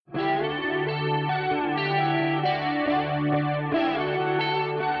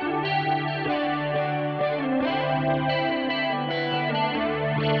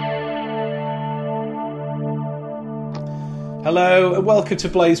Hello and welcome to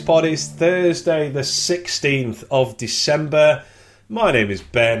Blaze Pod. It's Thursday the 16th of December. My name is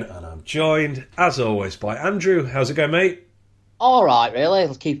Ben and I'm joined, as always, by Andrew. How's it going, mate? All right,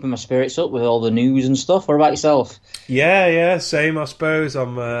 really. Keeping my spirits up with all the news and stuff. What about yourself? Yeah, same, I suppose.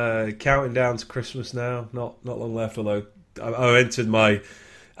 I'm counting down to Christmas now. Not long left, although I entered my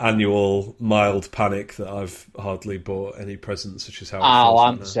annual mild panic that I've hardly bought any presents, which is how I feel.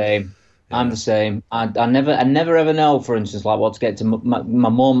 I'm the same. Yeah. I'm the same. I never ever know, for instance, like what to get to my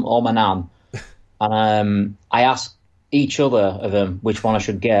mum or my nan. And I ask each other of them which one I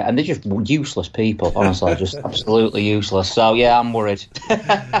should get, and they're just useless people, honestly, just absolutely useless. So yeah, I'm worried.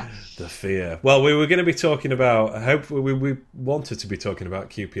 The fear. Well, we were going to be talking about, hopefully we wanted to be talking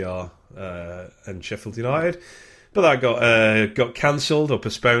about QPR and Sheffield United, but that got cancelled or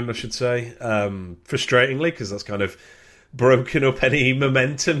postponed, I should say, frustratingly, because that's kind of broken up any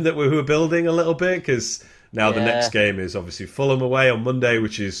momentum that we were building a little bit, because now the next game is obviously Fulham away on Monday,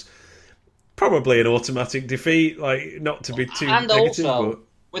 which is probably an automatic defeat, like not to be too and negative. Also, but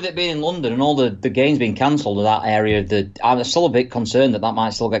with it being in London and all the games being cancelled in that area, I'm still a bit concerned that might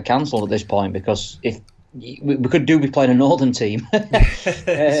still get cancelled at this point, because if we could be playing a Northern team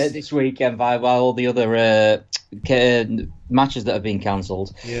this weekend by all the other matches that have been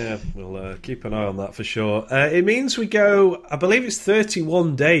cancelled. Yeah, we'll keep an eye on that for sure. It means we go, I believe it's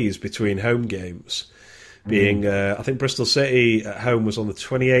 31 days between home games. Being, I think Bristol City at home was on the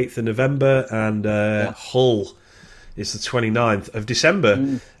 28th of November and Hull is the 29th of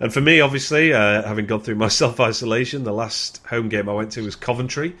December. And for me, obviously, having gone through my self-isolation, the last home game I went to was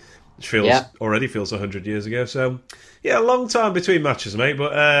Coventry, which already feels 100 years ago. So, yeah, a long time between matches, mate.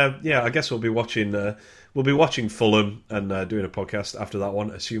 But, I guess we'll be watching Fulham and doing a podcast after that one,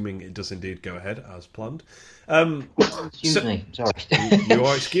 assuming it does indeed go ahead as planned. Excuse me, sorry. You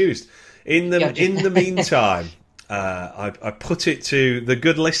are excused. In the meantime, I put it to the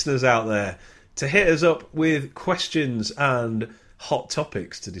good listeners out there to hit us up with questions and hot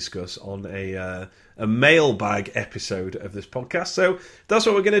topics to discuss on a mailbag episode of this podcast. So that's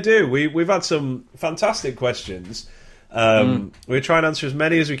what we're going to do. We've had some fantastic questions. We'll try and answer as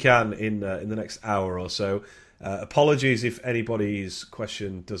many as we can in the next hour or so. Apologies if anybody's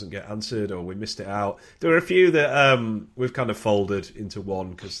question doesn't get answered or we missed it out. There are a few that we've kind of folded into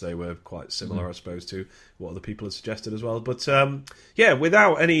one because they were quite similar, I suppose, to what other people had suggested as well. But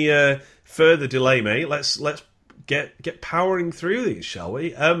without any further delay, mate, let's get powering through these, shall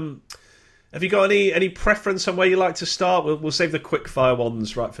we? Have you got any preference on where you like to start? We'll save the quick fire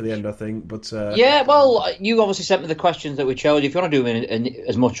ones right for the end, I think. But well, you obviously sent me the questions that we chose. If you want to do them in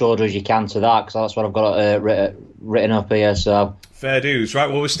as much order as you can to that, because that's what I've got written up here. So fair dues, right?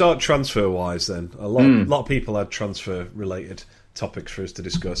 Well, we'll start transfer wise then. A lot of people had transfer related topics for us to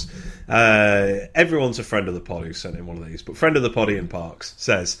discuss. Everyone's a friend of the pod who sent in one of these, but friend of the pod Ian Parks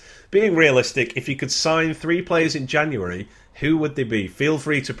says, being realistic, if you could sign 3 players in January, who would they be? Feel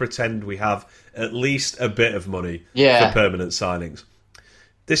free to pretend we have at least a bit of money for permanent signings.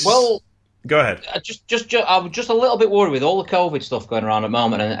 Go ahead. I'm just a little bit worried with all the COVID stuff going around at the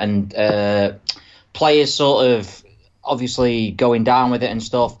moment and players sort of obviously going down with it and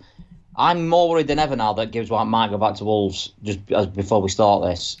stuff. I'm more worried than ever now that Gibbs White might go back to Wolves just as before we start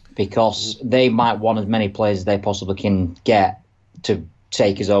this, because they might want as many players as they possibly can get to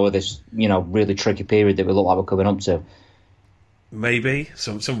take us over this, really tricky period that we look like we're coming up to. Maybe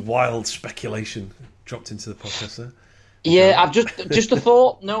some wild speculation dropped into the podcast there. Yeah, I've just a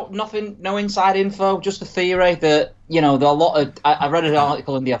thought. No, nothing, no inside info. Just a theory that there are a lot of. I read an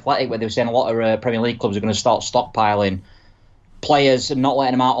article in the Athletic where they were saying a lot of Premier League clubs are going to start stockpiling players and not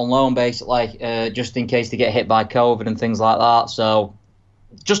letting them out on loan, basically, just in case they get hit by COVID and things like that. So,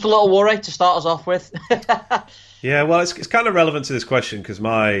 just a little worry to start us off with. Yeah, well, it's kind of relevant to this question because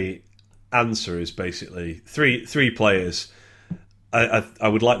my answer is basically three players. I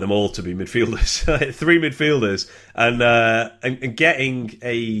would like them all to be midfielders, 3 midfielders, and getting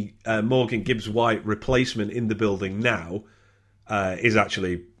a Morgan Gibbs-White replacement in the building now is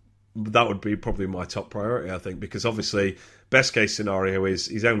actually, that would be probably my top priority, I think, because obviously best case scenario is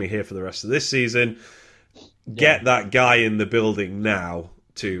he's only here for the rest of this season. Get that guy in the building now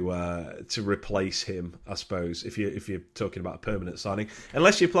to replace him, I suppose, if you're talking about a permanent signing,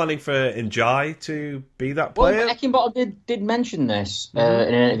 unless you're planning for Ndiaye to be that player. Well, Eckenbottom did mention this in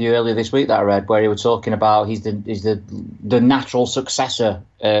an interview earlier this week that I read, where he was talking about he's the natural successor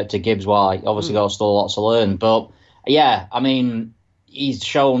to Gibbs White. Obviously, got still lots to learn, but yeah, I mean, he's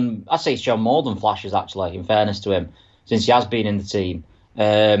shown more than flashes, actually, in fairness to him, since he has been in the team.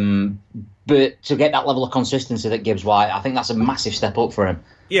 But to get that level of consistency that Gibbs White, I think that's a massive step up for him.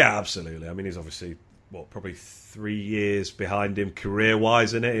 Yeah, absolutely. I mean, he's obviously probably 3 years behind him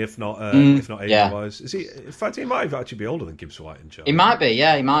career-wise, isn't it? If not age-wise. Is he? In fact, he might actually be older than Gibbs White in charge. He might be,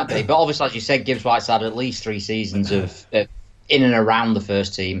 he might be. But obviously, as you said, Gibbs White's had at least 3 seasons of in and around the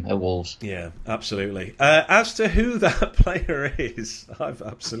first team at Wolves. Yeah, absolutely. As to who that player is, I've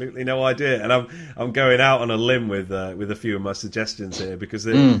absolutely no idea, and I'm going out on a limb with a few of my suggestions here because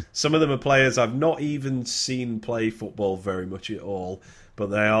some of them are players I've not even seen play football very much at all. But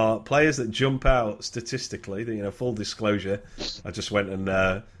they are players that jump out statistically. Full disclosure, I just went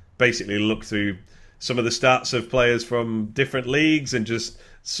and basically looked through some of the stats of players from different leagues and just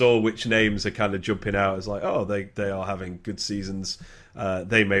saw which names are kind of jumping out as like, oh, they are having good seasons.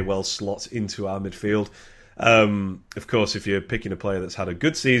 They may well slot into our midfield. Of course, if you're picking a player that's had a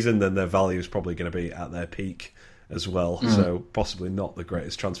good season, then their value is probably going to be at their peak as well. So possibly not the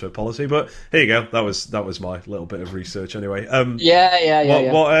greatest transfer policy, but here you go. That was my little bit of research anyway. What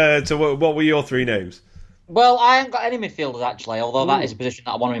were your 3 names? Well, I haven't got any midfielders actually, although that is a position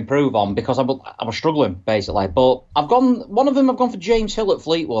that I want to improve on because I was struggling basically. But I've gone for James Hill at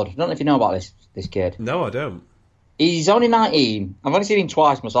Fleetwood. I don't know if you know about this kid. No, I don't. He's only 19. I've only seen him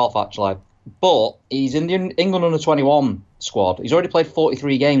twice myself actually, but he's in the England under-21 squad. He's already played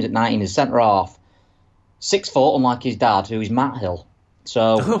 43 games at 19 as centre half. 6 foot, unlike his dad, who is Matt Hill.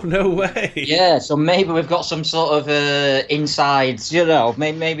 So, oh, no way. Yeah, so maybe we've got some sort of insides,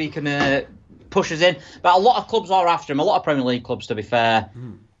 maybe he can push us in. But a lot of clubs are after him, a lot of Premier League clubs, to be fair,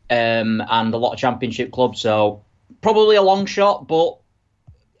 and a lot of Championship clubs. So, probably a long shot, but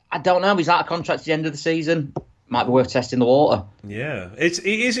I don't know. He's out of contract at the end of the season. Might be worth testing the water. Yeah, it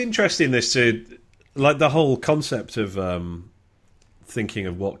is interesting, this, like the whole concept of thinking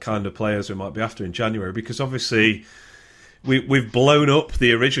of what kind of players we might be after in January, because obviously we've blown up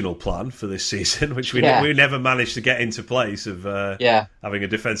the original plan for this season, which we never managed to get into place of having a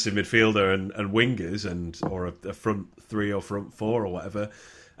defensive midfielder and wingers or a front 3 or front 4 or whatever,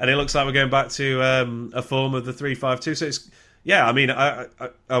 and it looks like we're going back to a form of the 3-5-2. So it's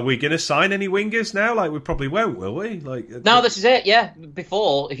are we going to sign any wingers now? Like, we probably won't, will we? No, this is it. Yeah,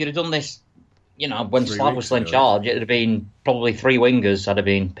 before, if you'd have done this, when Slav was still in charge, it'd have been probably 3 wingers I'd have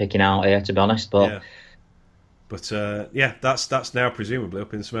been picking out here, to be honest. But that's now presumably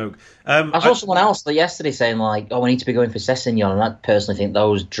up in smoke. I saw someone else yesterday saying we need to be going for Sessegnon, and I personally think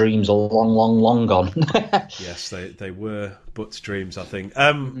those dreams are long gone. Yes, they were but dreams, I think.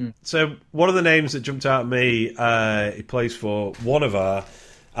 So one of the names that jumped out at me, he plays for one of our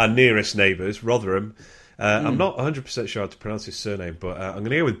nearest neighbours, Rotherham. I'm not 100% sure how to pronounce his surname, but I'm going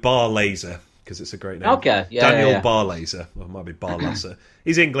to go with Barlaser, because it's a great name. Okay, Daniel Barlaser. Well, it might be Barlasser.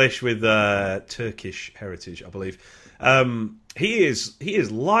 He's English with Turkish heritage, I believe. He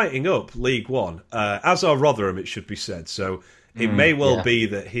is lighting up League One, as are Rotherham, it should be said. So it may well be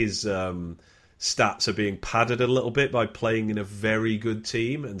that his stats are being padded a little bit by playing in a very good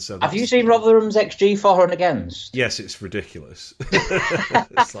team. And so have you seen Rotherham's XG for and against? Yes, it's ridiculous.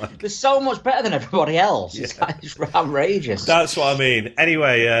 They're so much better than everybody else. Yeah. It's outrageous. That's what I mean.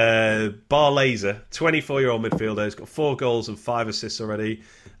 Anyway, Barlaser, 24-year-old midfielder, has got 4 goals and 5 assists already.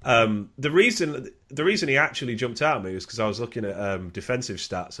 The reason he actually jumped out at me was because I was looking at defensive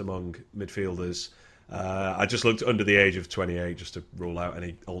stats among midfielders. I just looked under the age of 28 just to rule out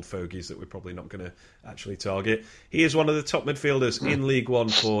any old fogies that we're probably not going to actually target. He is one of the top midfielders in League One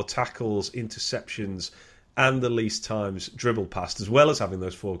for tackles, interceptions, and the least times dribbled past, as well as having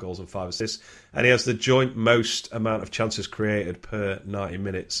those 4 goals and 5 assists. And he has the joint most amount of chances created per 90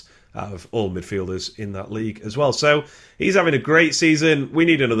 minutes out of all midfielders in that league as well. So he's having a great season. We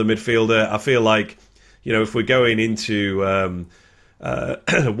need another midfielder. I feel like, if we're going into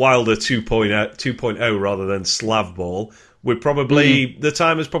Wilder 2.0 rather than Slav ball, we're probably the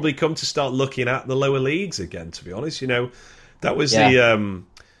time has probably come to start looking at the lower leagues again, to be honest. That was the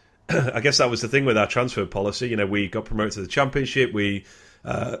I guess that was the thing with our transfer policy. We got promoted to the Championship, we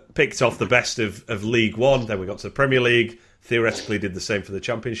picked off the best of League One, then we got to the Premier League, theoretically did the same for the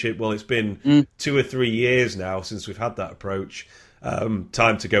Championship. Well, it's been 2 or 3 years now since we've had that approach.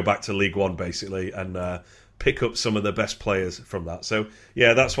 Time to go back to League One basically and pick up some of the best players from that. So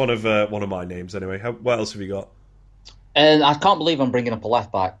yeah, that's one of my names anyway. What else have you got? And I can't believe I'm bringing up a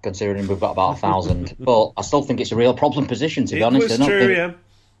left back, considering we've got about 1,000. But I still think it's a real problem position, to be honest. It was true, yeah.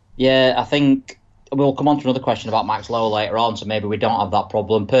 Yeah, I think we'll come on to another question about Max Lowe later on, so maybe we don't have that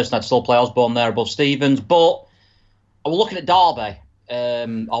problem. Personally, I'd still play Osborne there above Stevens, but we're looking at Derby.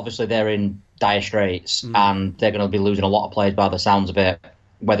 Obviously, they're in dire straits, and they're going to be losing a lot of players by the sounds of it,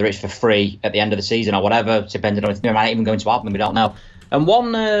 whether it's for free at the end of the season or whatever, depending on if they might even going to happen, we don't know. And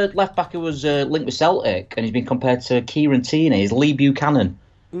one left back who was linked with Celtic, and he's been compared to Kieran Tierney, is Lee Buchanan.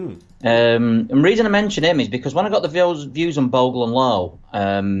 And the reason I mention him is because when I got the views on Bogle and Lowe,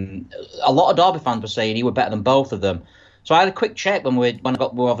 a lot of Derby fans were saying he were better than both of them. So I had a quick check when we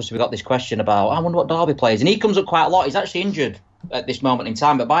got this question about, I wonder what Derby plays, and he comes up quite a lot. He's actually injured at this moment in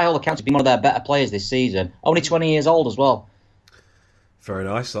time, but by all accounts, he's been one of their better players this season. Only 20 years old as well. Very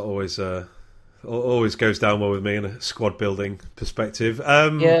nice. That always goes down well with me in a squad building perspective.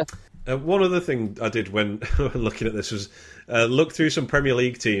 One other thing I did when looking at this was look through some Premier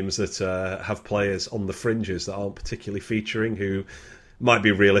League teams that have players on the fringes that aren't particularly featuring, who might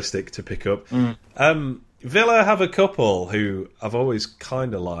be realistic to pick up. Villa have a couple who I've always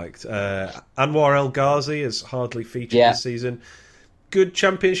kind of liked. Anwar El Ghazi has hardly featured this season. Good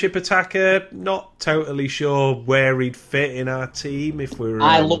Championship attacker. Not totally sure where he'd fit in our team if we were.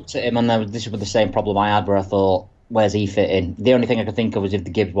 I looked at him and this was the same problem I had, where I thought, where's he fit in? The only thing I could think of was if the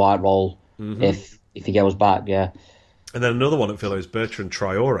Gibbs White role, if he goes back, And then another one at Villa is Bertrand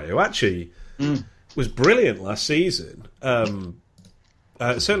Traore, who actually was brilliant last season.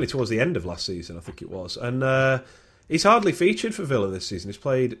 Certainly towards the end of last season, I think it was. And he's hardly featured for Villa this season. He's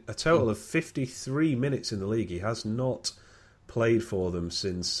played a total of 53 minutes in the league. He has not played for them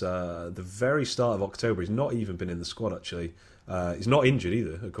since the very start of October. He's not even been in the squad, actually. He's not injured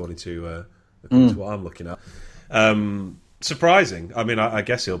either, according to what I'm looking at. Surprising. I mean, I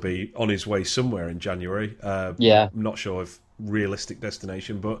guess he'll be on his way somewhere in January. I'm not sure of realistic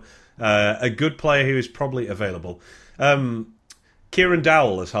destination, but a good player who is probably available. Kieran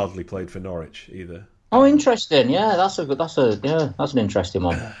Dowell has hardly played for Norwich either. Oh, interesting. Yeah, that's an interesting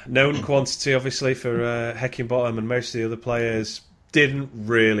one. Known quantity, obviously, for Heckingbottom, and most of the other players didn't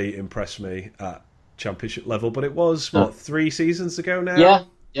really impress me at Championship level, but it was 3 seasons ago now. Yeah.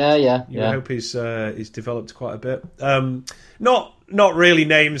 I hope he's developed quite a bit. Not really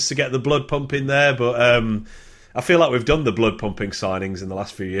names to get the blood pumping there, but I feel like we've done the blood pumping signings in the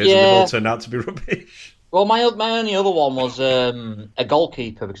last few years, and they've all turned out to be rubbish. Well, my only other one was a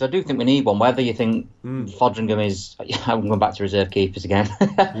goalkeeper, because I do think we need one. Whether you think Foderingham is, I'm going back to reserve keepers again.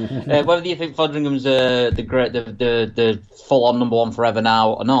 Whether you think Fodringham's the full-on number one forever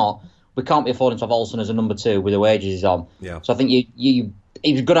now or not, we can't be affording to have Olsen as a number 2 with the wages he's on. Yeah. So I think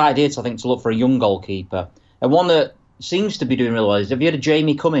it's a good idea to look for a young goalkeeper, and one that seems to be doing really well. Have you heard of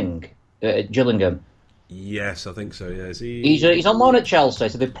Jamie Cumming at Gillingham? Yes, I think so. Yeah, he's on loan at Chelsea,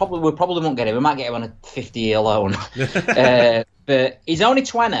 so we probably won't get him. We might get him on a 50-year loan. But he's only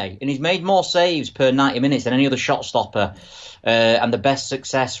 20, and he's made more saves per 90 minutes than any other shot stopper, and the best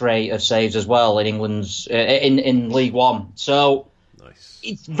success rate of saves as well in England's in League One. So nice.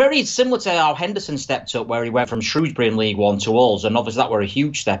 It's very similar to how Henderson stepped up, where he went from Shrewsbury in League One to us, and obviously that were a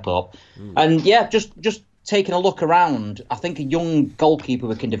huge step up. And just taking a look around, I think a young goalkeeper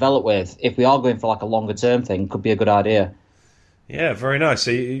we can develop with, if we are going for like a longer term thing, could be a good idea. Yeah, very nice.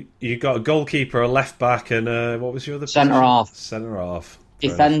 So you got a goalkeeper, a left back, and what was your other centre half? Centre half.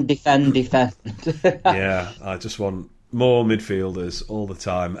 Defend. Yeah, I just want more midfielders all the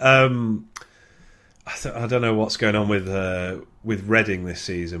time. I don't know what's going on with Reading this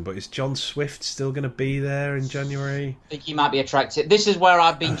season, but is John Swift still going to be there in January? I think he might be attractive. This is where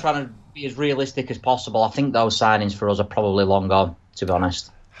I've been trying to be as realistic as possible. I think those signings for us are probably long gone, to be honest.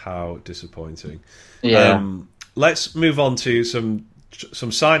 How disappointing. Yeah. Let's move on to some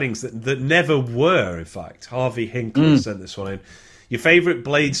signings that never were, in fact. Harvey Hinkler sent this one in. Your favourite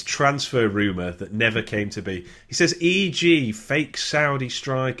Blades transfer rumour that never came to be. He says, e.g. fake Saudi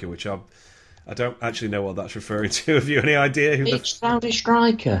striker, which I don't actually know what that's referring to. Have you any idea who the Saudi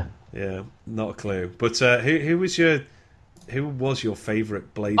striker? Yeah, not a clue. But who was your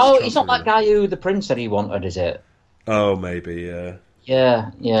favourite Blades? Oh, it's not that guy who the Prince said he wanted, is it? Oh, maybe.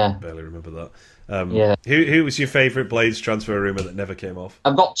 Yeah. Yeah. Barely remember that. Who was your favourite Blades transfer rumour that never came off?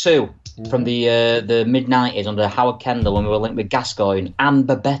 I've got 2 from the mid-90s under Howard Kendall when we were linked with Gascoigne and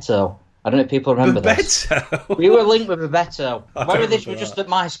Bebeto. I don't know if people remember this. We were linked with Bebeto. Whether this was just at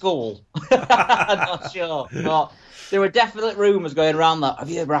my school, I'm not sure. But there were definite rumours going around that, have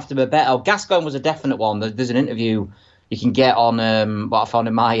you ever after Bebeto? Gascoigne was a definite one. There's an interview you can get on what I found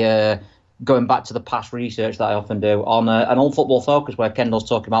in my going back to the past research that I often do on an Old Football Focus, where Kendall's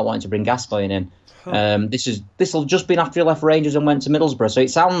talking about wanting to bring Gascoigne in. This will just been after he left Rangers and went to Middlesbrough, so it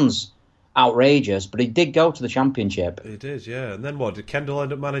sounds outrageous, but he did go to the Championship. He did, yeah. And then what? Did Kendall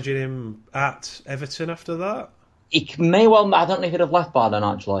end up managing him at Everton after that? He may well. I don't know if he'd have left by then,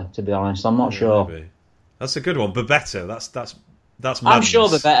 actually, to be honest. I'm not sure. Maybe. That's a good one. Bebeto, that's That's madness. I'm sure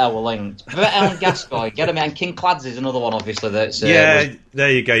the Vettel were linked. Vettel and Gascoigne, get him in. And King-Clancy is another one, obviously. That's there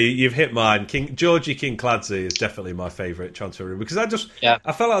you go. You've hit mine. Georgie King-Clancy is definitely my favourite transfer room because I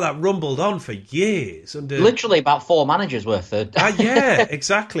felt like that rumbled on for years. Literally about 4 managers worth. Yeah,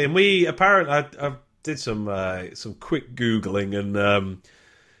 exactly. And we apparently I did some quick googling and.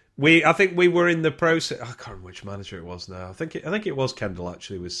 I think we were in the process. I can't remember which manager it was now. I think it was Kendall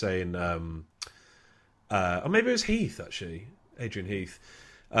actually was saying, or maybe it was Heath actually, Adrian Heath.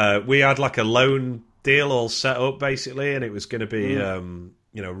 We had like a loan deal all set up basically, and it was going to be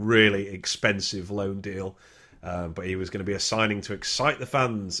really expensive loan deal, but he was going to be a signing to excite the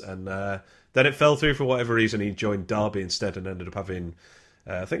fans, and then it fell through for whatever reason. He joined Derby instead and ended up having.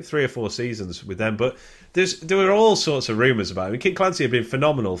 I think 3 or 4 seasons with them, but there were all sorts of rumours about him. King-Clancy had been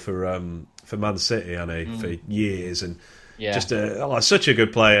phenomenal for Man City, for years, and just such a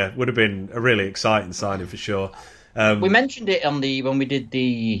good player. Would have been a really exciting signing for sure. We mentioned it when we did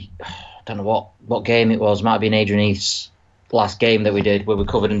I don't know what game it was. Might have been Adrian Heath's last game that we did, where we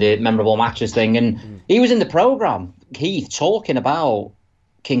covered in the memorable matches thing, and he was in the programme, Heath, talking about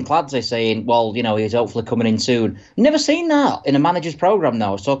King-Clancy, saying, well, he's hopefully coming in soon. Never seen that in a manager's programme,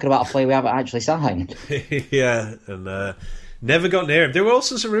 though. It's talking about a player we haven't actually signed. Yeah, and never got near him. There were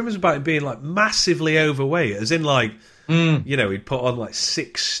also some rumours about him being, like, massively overweight, as in, like, he'd put on, like,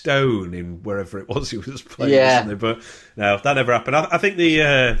 6 stone in wherever it was he was playing. Yeah. But, no, that never happened. I think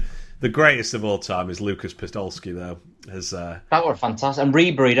the greatest of all time is Lucas Podolski, though. That were fantastic. And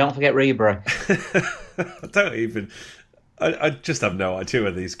Ribery, don't forget Ribery. I don't even... I just have no idea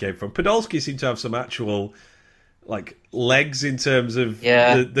where these came from. Podolski seemed to have some actual legs in terms of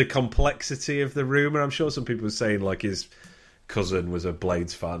the complexity of the rumour. I'm sure some people were saying like his cousin was a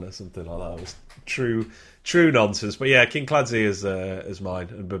Blades fan or something like that. It was true nonsense. But yeah, King-Clancy is mine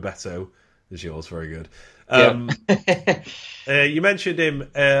and Bebeto is yours. Very good. You mentioned him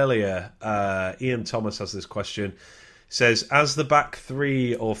earlier. Ian Thomas has this question. Says, as the back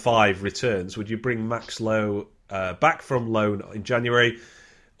 3 or 5 returns, would you bring Max Lowe back from loan in January,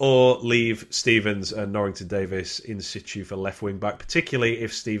 or leave Stevens and Norrington Davis in situ for left wing back, particularly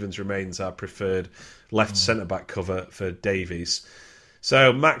if Stevens remains our preferred left centre back cover for Davies?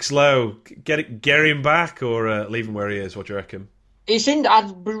 So Max Lowe, get him back or leave him where he is? What do you reckon?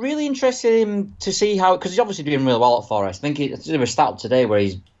 I'd be really interested in him to see how, because he's obviously doing really well at Forest. I think there was a stat today where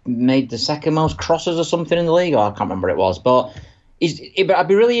he's made the second most crosses or something in the league. I can't remember what it was, but. I'd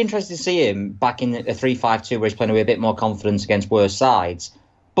be really interested to see him back in a 3-5-2 where he's playing with a bit more confidence against worse sides.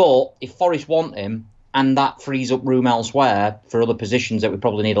 But if Forest want him and that frees up room elsewhere for other positions that we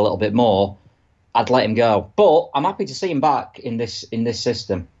probably need a little bit more, I'd let him go. But I'm happy to see him back in this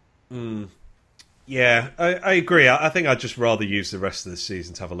system. Yeah, I agree. I think I'd just rather use the rest of the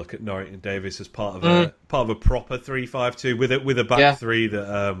season to have a look at Norrington Davis as part of a proper 3-5-2 with a back 3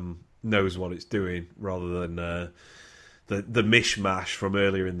 that knows what it's doing, rather than the mishmash from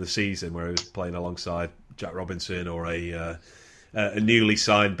earlier in the season where he was playing alongside Jack Robinson or a newly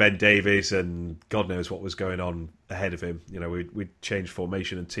signed Ben Davies, and God knows what was going on ahead of him. We'd changed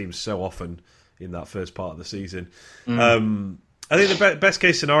formation and teams so often in that first part of the season. I think the best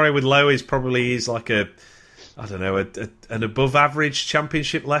case scenario with Lowe is probably he's like an above average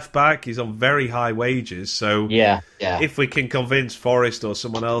championship left back. He's on very high wages, so if we can convince Forest or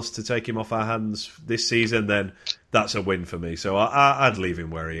someone else to take him off our hands this season, then that's a win for me. So I'd leave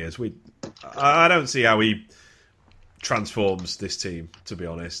him where he is. I don't see how he transforms this team, to be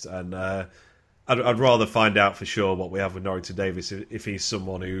honest, and I'd rather find out for sure what we have with Norrington Davis, if he's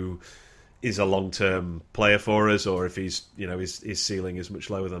someone who is a long-term player for us, or if he's his ceiling is much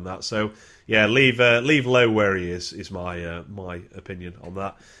lower than that. So yeah, leave Lowe where he is my my opinion on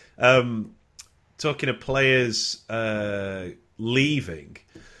that. Talking of players leaving,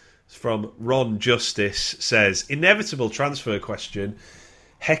 from Ron Justice says, inevitable transfer question.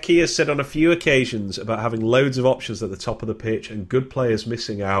 Hecky has said on a few occasions about having loads of options at the top of the pitch and good players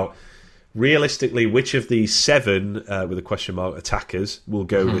missing out. Realistically, which of these 7, with a question mark, attackers will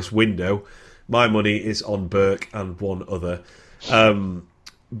go this window? My money is on Burke and one other.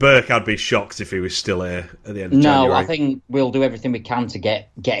 Burke, I'd be shocked if he was still here at the end of January. No, I think we'll do everything we can to get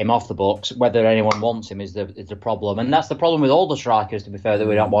him off the books. Whether anyone wants him is the problem. And that's the problem with all the strikers, to be fair, that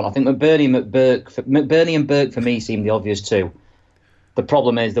we don't want. I think McBurney and Burke, for me, seem the obvious two. The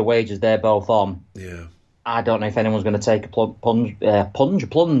problem is the wages they're both on. Yeah. I don't know if anyone's going to take a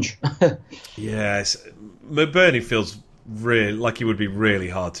plunge. Yes, McBurney feels really like he would be really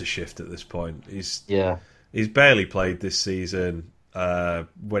hard to shift at this point. He's barely played this season.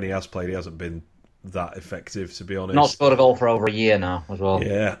 When he has played, he hasn't been that effective, to be honest. Not scored a goal for over a year now as well.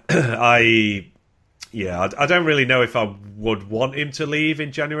 Yeah, I Yeah, I don't really know if I would want him to leave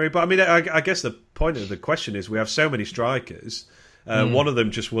in January. But I mean, I guess the point of the question is we have so many strikers. One of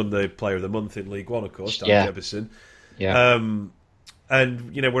them just won the Player of the Month in League One, of course, Dan Jefferson. Yeah.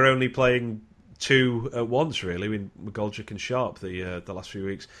 And we're only playing two at once, really. I mean, McGoldrick and Sharp the last few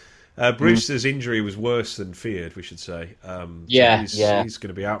weeks. Brewster's injury was worse than feared, we should say. He's going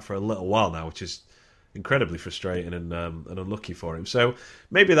to be out for a little while now, which is incredibly frustrating and unlucky for him. So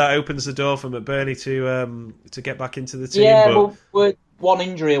maybe that opens the door for McBurney to get back into the team. Yeah, but we're one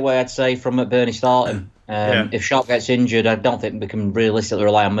injury away, I'd say, from McBurney starting. If Sharp gets injured, I don't think we can realistically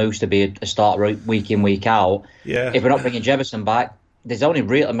rely on Moose to be a starter week in, week out. Yeah. If we're not bringing Jefferson back, there's only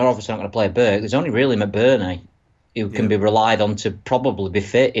we're obviously not going to play Burke. There's only really McBurney who can be relied on to probably be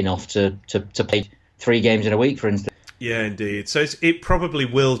fit enough to play 3 games in a week, for instance. Yeah, indeed. So it probably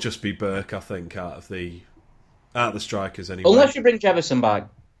will just be Burke, I think, out of the strikers anyway. Unless you bring Jefferson back.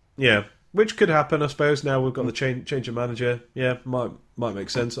 Yeah, which could happen, I suppose. Now we've got the change of manager. Yeah, might make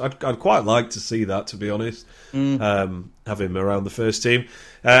sense. I'd quite like to see that, to be honest. Have him around the first team.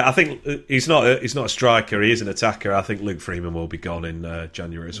 I think he's not a striker. He is an attacker. I think Luke Freeman will be gone in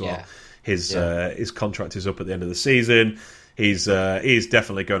January as well. Yeah. His contract is up at the end of the season. He's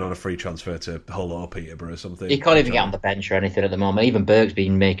definitely going on a free transfer to Hull or Peterborough or something. He can't even get on the bench or anything at the moment. Even Burke's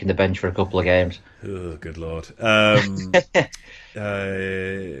been making the bench for a couple of games. Oh, good lord.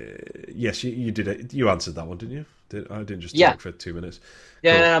 Yes, you did it. You answered that one, didn't you? I didn't just talk for 2 minutes.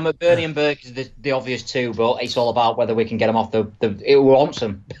 Yeah, cool. McBurney and Burke is the obvious two, but it's all about whether we can get them off it wants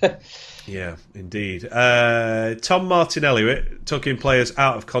them. Yeah, indeed. Tom Martinelli took in players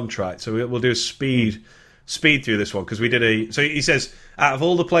out of contract, so we'll do a speed through this one because we did so he says out of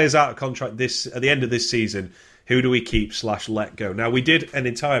all the players out of contract at the end of this season, who do we keep / let go? Now we did an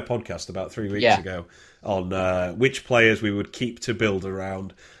entire podcast about 3 weeks ago on which players we would keep to build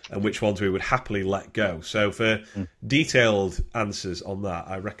around and which ones we would happily let go. So for detailed answers on that,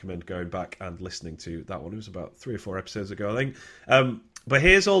 I recommend going back and listening to that one. It was about 3 or 4 episodes ago, I think. But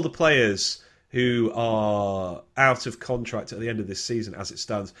here's all the players who are out of contract at the end of this season as it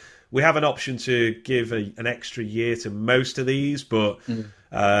stands. We have an option to give an extra year to most of these, but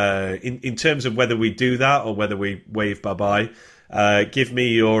in terms of whether we do that or whether we wave bye-bye, give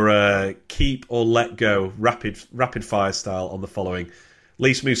me your keep or let go rapid fire style on the following.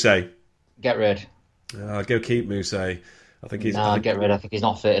 Lys Mousset. Get rid. I'll go keep Mousset. I think he's... No, get rid. I think he's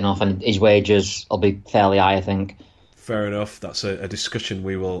not fit enough and his wages will be fairly high, I think. Fair enough. That's a discussion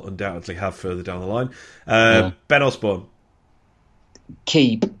we will undoubtedly have further down the line. Ben Osborne.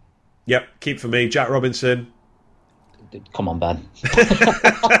 Keep. Yep, keep for me. Jack Robinson. Come on, Ben.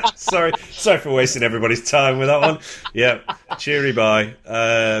 Sorry for wasting everybody's time with that one. Yep, cheery bye.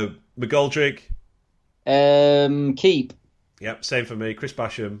 McGoldrick. Keep. Yep, same for me. Chris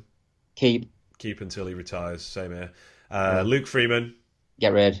Basham. Keep until he retires. Same here. Luke Freeman.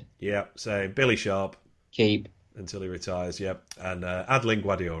 Get rid. Yep, same. Billy Sharp. Keep until he retires. Yep, and Adeline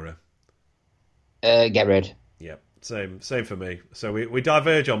Guadiora. Get rid. Yep. Same for me. So we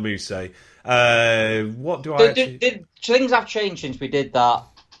diverge on Mousset. What do I... Things have changed since we did that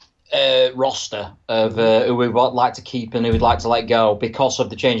roster of who we would like to keep and who we'd like to let go because of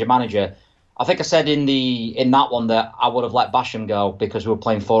the change of manager. I think I said in that one that I would have let Basham go because we were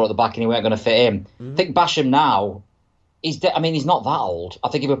playing 4 at the back and he weren't going to fit in. I think Basham now, he's not that old. I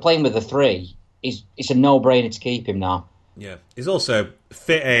think if we're playing with the 3, it's a no-brainer to keep him now. Yeah, he's also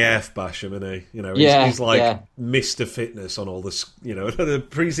fit AF, Basham, isn't he? He's like Mr. Fitness on all this, the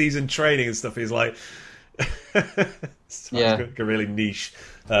pre-season training and stuff. He's like, it's like a really niche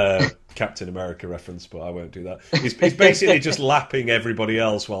Captain America reference, but I won't do that. He's basically just lapping everybody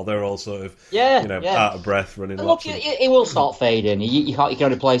else while they're all sort of, out of breath, running. Look, it will start fading. You can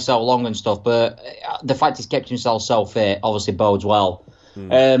only play so long and stuff, but the fact he's kept himself so fit obviously bodes well.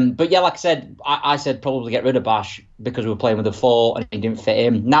 But like I said, I said probably get rid of Bash because we were playing with a 4 and he didn't fit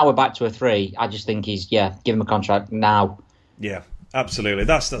in. Now we're back to a 3. I just think give him a contract now. Yeah, absolutely.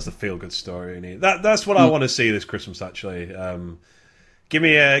 That's a feel good story. Isn't it? That's what I want to see this Christmas. Actually, give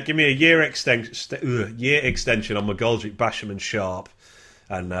me a year extension on McGoldrick, Basham, and Sharp,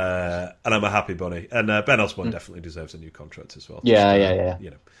 and I'm a happy bunny. And Ben Osborne definitely deserves a new contract as well. Yeah.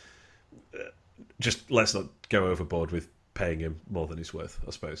 Just let's not go overboard with paying him more than he's worth,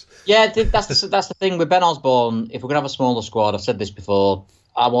 I suppose. Yeah, that's the thing with Ben Osborne. If we're going to have a smaller squad, I've said this before,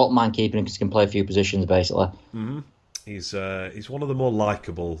 I won't mind keeping him because he can play a few positions, basically. Mm-hmm. He's one of the more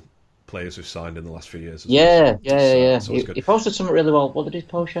likeable players we've signed in the last few years. Yeah. He posted something really well. What did he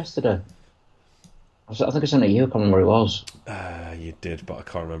post yesterday? I think I sent it to you. I can't remember what it was. You did, but I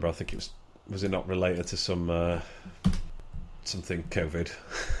can't remember. I think was it not related to some... something COVID.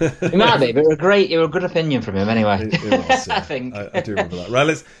 It might be, but it was a good opinion from him anyway. It was, yeah. I think I do remember that.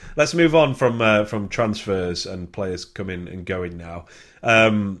 Right, let's move on from transfers and players coming and going now.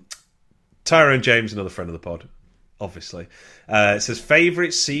 Tyrone James, another friend of the pod, obviously. It says,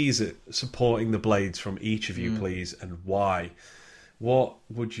 favourite season supporting the Blades from each of you, please, and why? What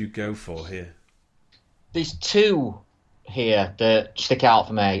would you go for here? There's two here that stick out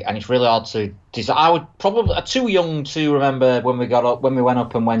for me, and it's really hard to decide. I would probably too young to remember when we went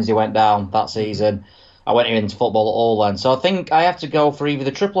up and Wednesday went down that season. I went into football at all then, so I think I have to go for either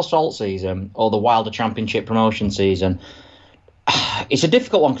the Triple Assault season or the Wilder Championship promotion season. It's a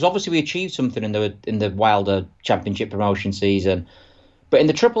difficult one because obviously we achieved something in the Wilder Championship promotion season, but in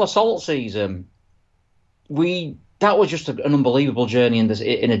the Triple Assault season, that was just an unbelievable journey in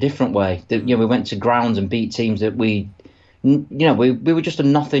a different way. We went to grounds and beat teams that we were just a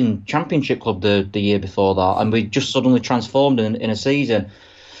nothing championship club the year before that, and we just suddenly transformed in a season.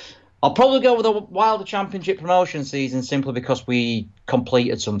 I'll probably go with the Wilder Championship promotion season simply because we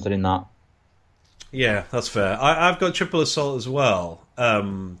completed something in that. Yeah, that's fair. I've got Triple Assault as well.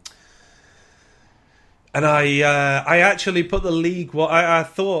 And I actually put the League One. I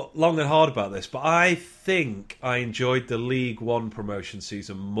thought long and hard about this, but I think I enjoyed the League One promotion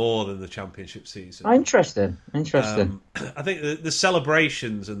season more than the Championship season. Interesting. I think the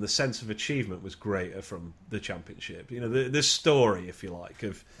celebrations and the sense of achievement was greater from the Championship. The story, if you like,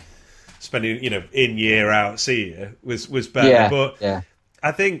 of spending in year out, see year was better. Yeah, but yeah.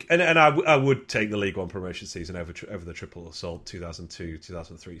 I think, and I would take the League One promotion season over the Triple Assault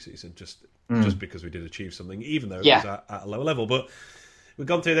 2002-2003 season, just because we did achieve something, even though it was at a lower level. But we've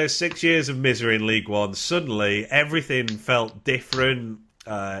gone through those 6 years of misery in League One. Suddenly, everything felt different.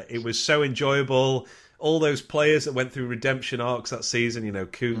 It was so enjoyable. All those players that went through redemption arcs that season,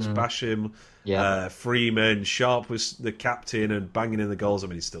 Coots, Basham, Freeman, Sharp was the captain and banging in the goals. I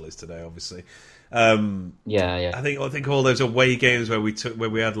mean, he still is today, obviously. I think all those away games where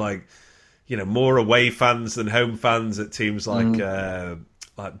we had more away fans than home fans at teams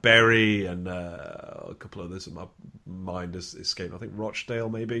like Bury and a couple others in my mind has escaped. I think Rochdale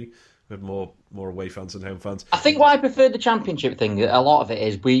maybe we had more away fans than home fans. I think why I preferred the Championship thing, a lot of it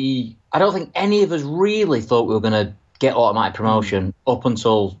is I don't think any of us really thought we were going to get automatic promotion up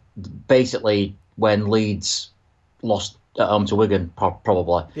until basically when Leeds lost at home to Wigan,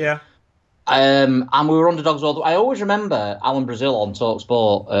 probably. Yeah. And we were underdogs all the way. I always remember Alan Brazil on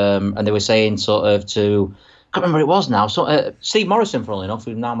TalkSport, and they were saying sort of to, I can't remember who it was now. So Steve Morrison, funnily enough,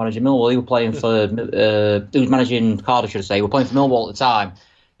 who's now managing Millwall. He was playing for, he was managing Cardiff, should I say. He was playing for Millwall at the time,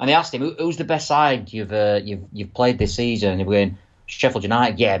 and they asked him, "Who's the best side you've played this season?" And he was going, Sheffield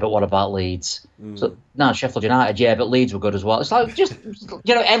United, yeah, but what about Leeds? So no, Sheffield United, yeah, but Leeds were good as well. It's like just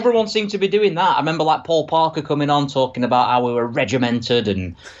everyone seemed to be doing that. I remember Paul Parker coming on talking about how we were regimented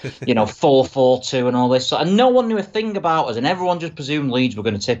and 4-4-2 and all this. And no one knew a thing about us, and everyone just presumed Leeds were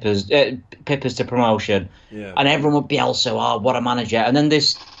going to pip us to promotion. Yeah. And everyone would be also, what a manager. And then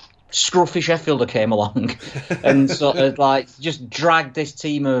this scruffy Sheffielder came along and sort of just dragged this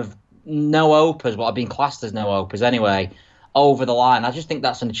team of no-hopers, what had been classed as no-hopers anyway, over the line. I just think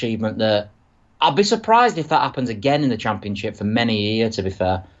that's an achievement that I'll be surprised if that happens again in the Championship for many a year, to be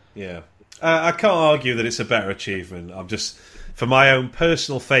fair. Yeah. I can't argue that it's a better achievement. I'm just, for my own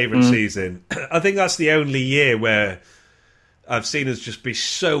personal favourite season, I think that's the only year where I've seen us just be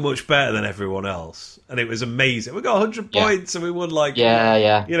so much better than everyone else. And it was amazing. We got 100 points and we won what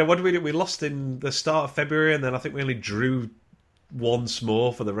did we do? We lost in the start of February and then I think we only drew once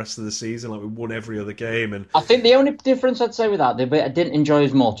more for the rest of the season. We won every other game, and I think the only difference I'd say with that, the bit I didn't enjoy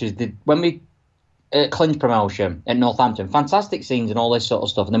as much, is when we clinched promotion at Northampton. Fantastic scenes and all this sort of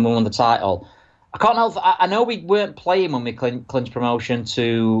stuff, and then we won the title. I can't help. I know we weren't playing when we clinched promotion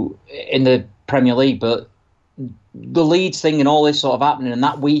in the Premier League, but the Leeds thing and all this sort of happening, and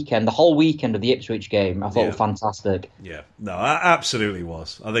that weekend, the whole weekend of the Ipswich game, I thought was fantastic. Yeah, no, I absolutely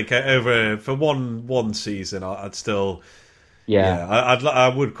was. I think for one season, I'd still. Yeah,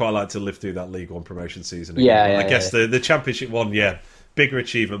 I would quite like to live through that League One promotion season again. I guess the Championship one, bigger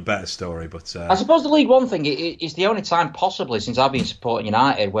achievement, better story. But I suppose the League One thing is the only time possibly since I've been supporting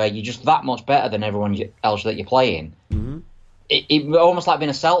United where you're just that much better than everyone else that you're playing. Mm-hmm. It almost like being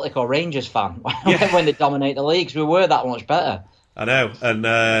a Celtic or Rangers fan when they dominate the leagues. We were that much better. I know, and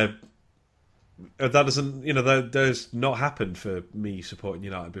that doesn't, there's not happened for me supporting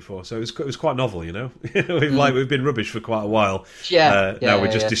United before, so it was quite novel, we've been rubbish for quite a while. Now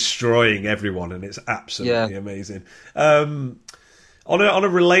we're just destroying everyone, and it's absolutely amazing. On a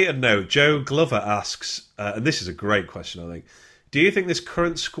related note, Joe Glover asks, and this is a great question, I think. Do you think this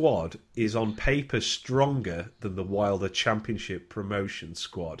current squad is on paper stronger than the Wilder Championship promotion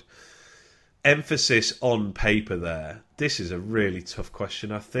squad? Emphasis on paper there. This is a really tough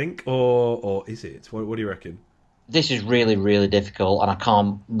question, I think. Or is it? What do you reckon? This is really, really difficult, and I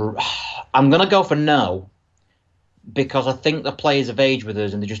can't... I'm going to go for no, because I think the players have aged with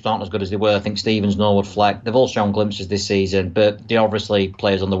us and they just aren't as good as they were. I think Stevens, Norwood, Fleck, they've all shown glimpses this season, but they're obviously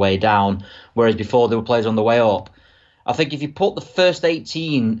players on the way down, whereas before they were players on the way up. I think if you put the first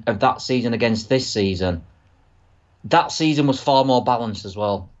 18 of that season against this season, that season was far more balanced as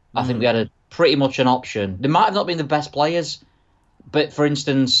well. I think we had pretty much an option. They might have not been the best players, but for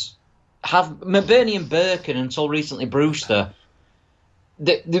instance, have McBurney and Birkin until recently Brewster.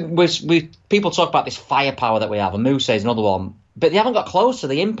 People talk about this firepower that we have, and Moose is another one, but they haven't got close to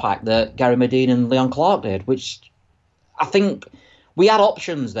the impact that Gary Medine and Leon Clark did, which I think we had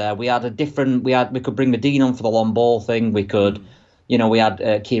options there. We had we could bring Medine on for the long ball thing. We could, we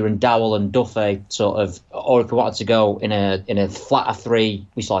had Kieran Dowell and Duffy sort of, or if we wanted to go in a flatter three,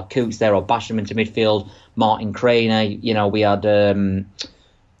 we saw Coots there or Basham into midfield, Martin Craney. We had.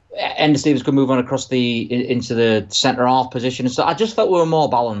 Ender Stevens could move on across into the centre half position, so I just felt we were more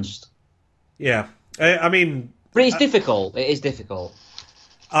balanced. Yeah, I mean, but it's difficult. It is difficult.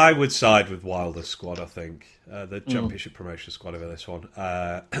 I would side with Wilder's squad. I think the Championship promotion squad over this one.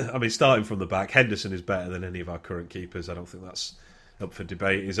 I mean, starting from the back, Henderson is better than any of our current keepers. I don't think that's up for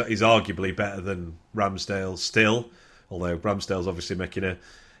debate. He's arguably better than Ramsdale still, although Ramsdale's obviously making a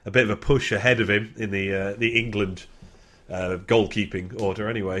bit of a push ahead of him in the England. Goalkeeping order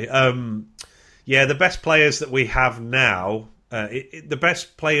anyway. The best players that we have now, the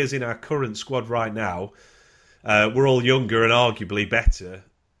best players in our current squad right now, we're all younger and arguably better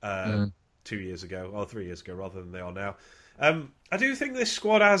 2 years ago, or 3 years ago rather than they are now. I do think this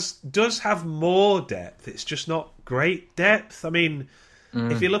squad does have more depth. It's just not great depth. I mean,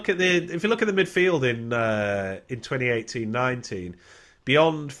 if you look at the midfield in 2018-19,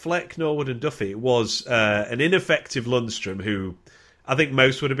 beyond Fleck, Norwood and Duffy, it was an ineffective Lundstram who I think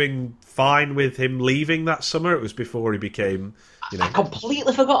most would have been fine with him leaving that summer. It was before he became... I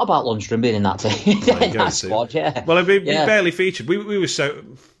completely forgot about Lundstram being in that team. in that squad, yeah. Well, we barely featured. We were so...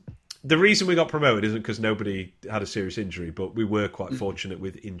 The reason we got promoted isn't because nobody had a serious injury, but we were quite fortunate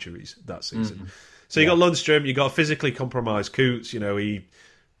with injuries that season. So you got Lundstram, you got physically compromised Coots.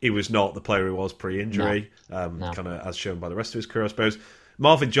 He was not the player he was pre-injury, kind of as shown by the rest of his career, I suppose.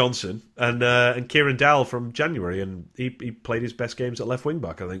 Marvin Johnson and Kieran Dowell from January, and he played his best games at left wing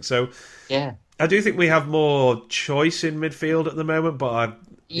back, I think. So yeah, I do think we have more choice in midfield at the moment, but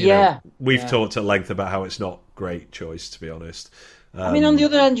we've talked at length about how it's not great choice, to be honest. I mean, on the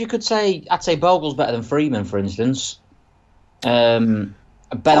other end, I'd say Bogle's better than Freeman, for instance. Ben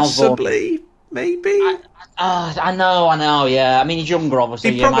Possibly. Osborne, maybe. I know, yeah. I mean, he's younger,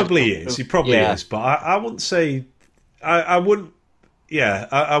 obviously. He probably is, but I wouldn't say... I wouldn't... Yeah,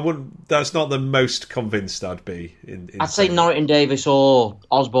 I wouldn't... That's not the most convinced I'd be. I'd say Norrington Davis or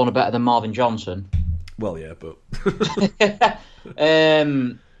Osborne are better than Marvin Johnson. Well, yeah, but...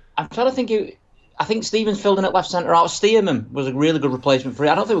 I'm trying to think... I think Stevens filled in at left centre out. Stearman was a really good replacement for it.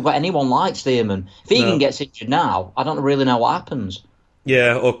 I don't think we've got anyone like Stearman. If Egan gets injured now, I don't really know what happens.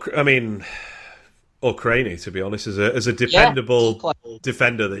 Yeah, or Craney, to be honest, as a dependable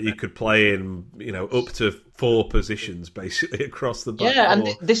defender that you could play in, up to 4 positions basically across the back. Yeah, and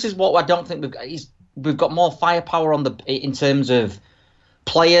this is what I don't think we've got. We've got more firepower in terms of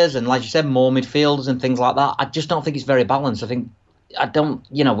players, and like you said, more midfielders and things like that. I just don't think it's very balanced.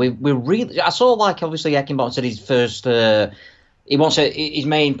 We're really. I saw obviously Eckenbottom said his first. He wants his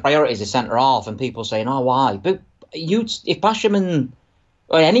main priority is a centre half, and people saying, "Oh, why?" But if Basham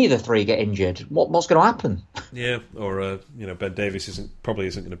or any of the 3 get injured, what's going to happen? Yeah, or Ben Davies probably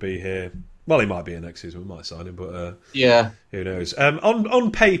isn't going to be here. Well, he might be here next season. We might sign him, but who knows?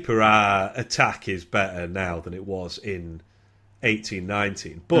 On paper, our attack is better now than it was in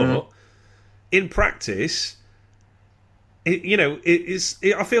 18-19, but in practice,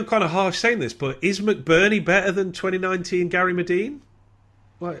 I feel kind of harsh saying this, but is McBurney better than 2019 Gary Medine?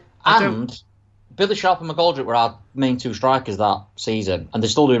 Billy Sharp and McGoldrick were our main 2 strikers that season, and they're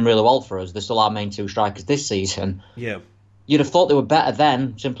still doing really well for us. They're still our main 2 strikers this season. Yeah. You'd have thought they were better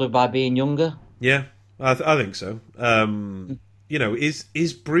then, simply by being younger. Yeah, I think so.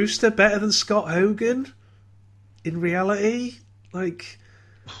 Is Brewster better than Scott Hogan? In reality,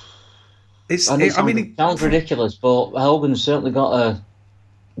 it sounds ridiculous, but Hogan's certainly got a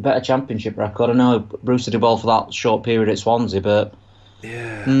better championship record. I know Brewster did well for that short period at Swansea, but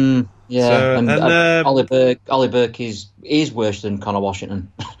Yeah, So, and Ollie Burke is worse than Connor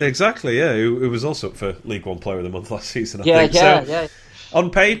Washington. Exactly, yeah. Who was also up for League One Player of the Month last season, I think. Yeah. On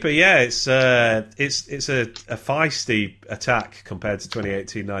paper, yeah, it's a feisty attack compared to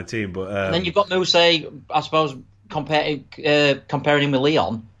 2018-19, but and then you've got Mousse, I suppose, comparing him with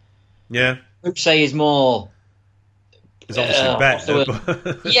Leon. Yeah, Mousse is more. It's obviously better,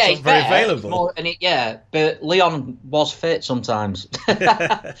 but yeah, he's very available. But Leon was fit sometimes. So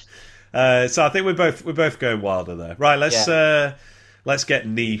I think we're both going wilder there. Right, let's get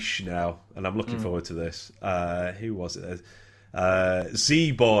niche now, and I'm looking forward to this. Who was it?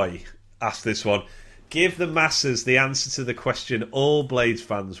 Z-Boy asked this one. Give the masses the answer to the question all Blades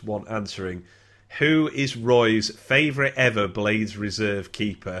fans want answering. Who is Roy's favourite ever Blades reserve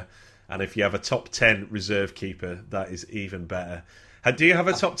keeper? And if you have a top 10 reserve keeper, that is even better. Do you have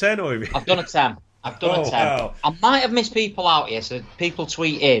a top 10? Or I've done a 10. I've done a 10. Wow. I might have missed people out here, so people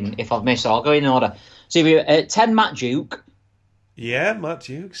tweet in if I've missed. So I'll go in order. So we 10, Matt Duke. Yeah, Matt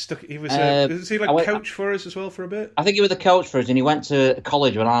Duke. He was he coach for us as well for a bit? I think he was the coach for us, and he went to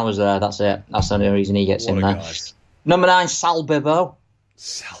college when I was there. That's it. That's the only reason he gets in there. Guy. Number 9, Sal Bibbo.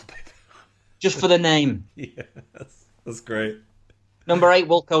 Sal Bibbo. Just for the name. Yeah, that's great. Number 8,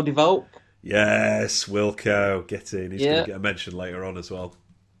 Wilco Devote. Yes, Wilco. Get in. He's going to get a mention later on as well.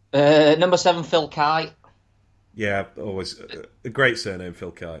 Number 7, Phil Kite. Yeah, always a great surname,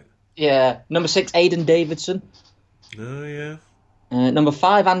 Phil Kite. Yeah. Number 6, Aidan Davidson. Oh, yeah. Number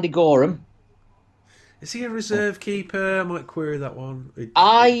 5, Andy Gorham. Is he a reserve keeper? I might query that one.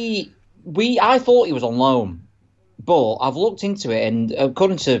 I thought he was on loan, but I've looked into it, and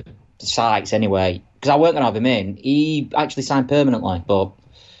according to the sites anyway, because I weren't going to have him in, he actually signed permanently. But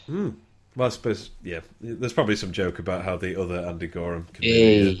well, I suppose there's probably some joke about how the other Andy Gorham can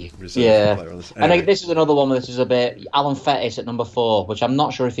be a reserve player on this. Anyway. And this is another one. This is a bit Alan Fettis at number 4, which I'm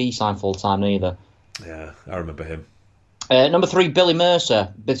not sure if he signed full time either. Yeah, I remember him. Number 3, Billy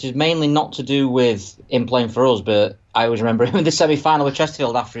Mercer, which is mainly not to do with him playing for us, but I always remember him in the semi-final with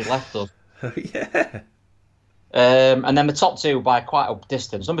Chesterfield after he left us. Oh, yeah. And then the top 2 by quite a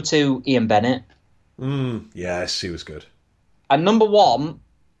distance. Number 2, Ian Bennett. Yes, he was good. And number 1,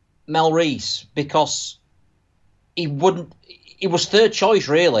 Mel Rees, because he was third choice,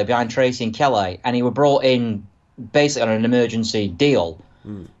 really, behind Tracy and Kelly, and he was brought in basically on an emergency deal.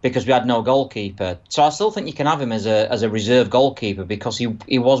 Because we had no goalkeeper. So I still think you can have him as a reserve goalkeeper because he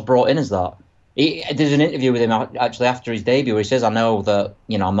was brought in as that. There's an interview with him actually after his debut where he says, I know that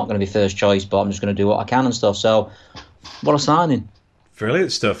I'm not going to be first choice, but I'm just going to do what I can and stuff. So what a signing.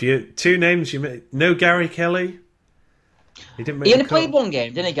 Brilliant stuff. 2 names you made. No Gary Kelly? He only played one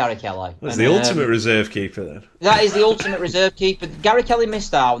game, didn't he, Gary Kelly? That's the ultimate reserve keeper, then. That is the ultimate reserve keeper. Gary Kelly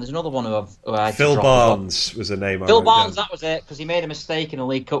missed out. There's another one who I Phil Barnes was a name. Phil Barnes, that was it, because he made a mistake in a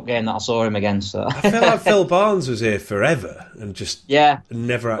League Cup game that I saw him against. So. I feel like Phil Barnes was here forever and just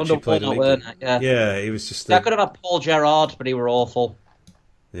never actually played a League Cup. Yeah, he was just. I could have had Paul Gerrard, but he were awful.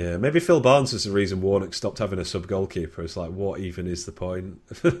 Yeah, maybe Phil Barnes is the reason Warnock stopped having a sub-goalkeeper. It's like, what even is the point?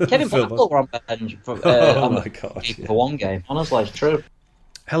 Kevin Blackwell were on bench for one game. Honestly, it's true.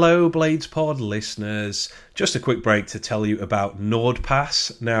 Hello, Blades Pod listeners. Just a quick break to tell you about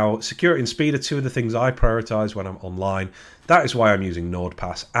NordPass. Now, security and speed are 2 of the things I prioritise when I'm online. That is why I'm using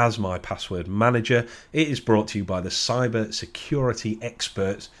NordPass as my password manager. It is brought to you by the cyber security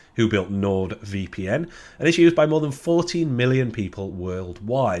experts who built NordVPN, and it's used by more than 14 million people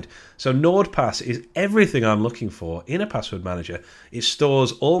worldwide. So NordPass is everything I'm looking for in a password manager. It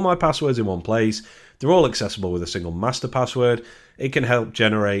stores all my passwords in one place. They're all accessible with a single master password. It can help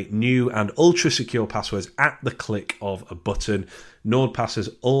generate new and ultra-secure passwords at the click of a button. NordPass's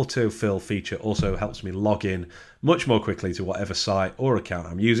autofill feature also helps me log in much more quickly to whatever site or account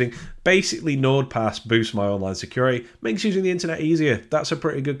I'm using. Basically, NordPass boosts my online security, makes using the internet easier. That's a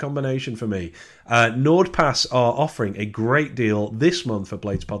pretty good combination for me. NordPass are offering a great deal this month for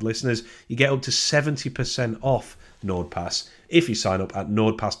BladesPod listeners. You get up to 70% off NordPass if you sign up at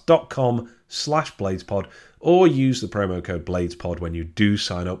nordpass.com/BladesPod or use the promo code BladesPod when you do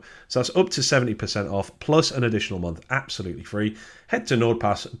sign up. So that's up to 70% off plus an additional month absolutely free. Head to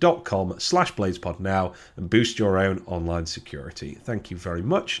nordpass.com/BladesPod now and boost your own online security. Thank you very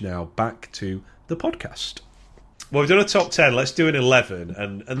much. Now back to the podcast. Well, we've done a top 10. Let's do an 11.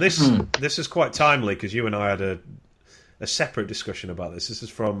 And this is quite timely because you and I had a separate discussion about this. This is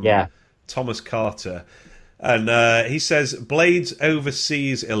from Thomas Carter. And he says, Blades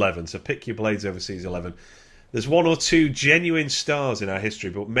Overseas 11. So pick your Blades Overseas 11. There's 1 or 2 genuine stars in our history,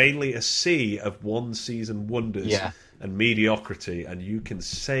 but mainly a sea of one-season wonders. Yeah. and mediocrity, and you can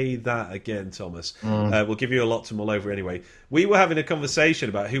say that again, Thomas. We'll give you a lot to mull over anyway. We were having a conversation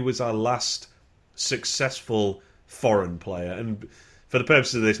about who was our last successful foreign player, and for the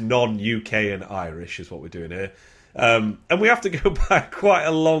purpose of this, non-UK and Irish is what we're doing here. And we have to go back quite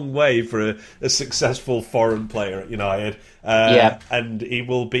a long way for a successful foreign player at United. And he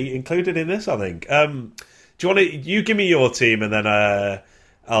will be included in this, I think. Do you want to? You give me your team, and then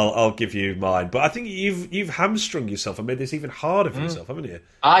I'll give you mine. But I think you've hamstrung yourself and made this even harder for yourself, haven't you?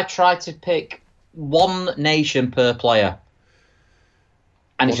 I tried to pick one nation per player,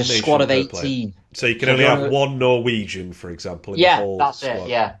 and it's a squad of 18. So you can only have one Norwegian, for example. In the whole that's squad. it.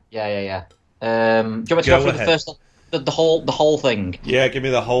 Yeah. Do you want me to go through the first, the whole thing? Yeah, give me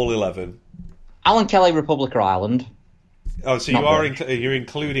the whole 11. Alan Kelly, Republic of Ireland. Oh, so you're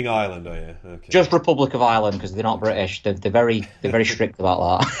including Ireland, are you? Okay. Just Republic of Ireland because they're not British. They're very strict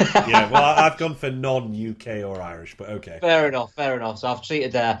about that. Yeah, well, I've gone for non-UK or Irish, but okay. Fair enough. So I've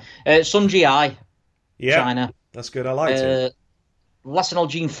treated there. Sun Ji, China. That's good. I liked it. Lassana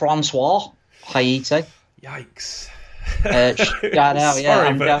Jean-Francois, Haiti. Yikes. I know,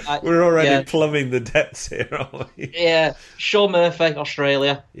 Sorry, but we're already plumbing the depths here, aren't we? Yeah. Sean Murphy,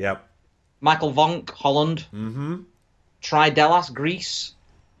 Australia. Yep. Michael Vonk, Holland. Mm-hmm. Try Dallas, Greece.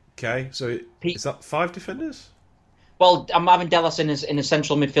 Okay, so is that 5 defenders? Well, I'm having Dallas in a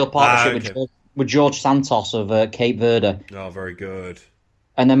central midfield partnership with George Santos of Cape Verde. Oh, very good.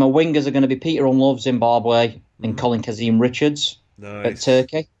 And then my wingers are going to be Peter Unlove, Zimbabwe, and Colin Kazim Richards at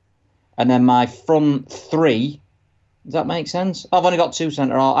Turkey. And then my front three. Does that make sense? I've only got 2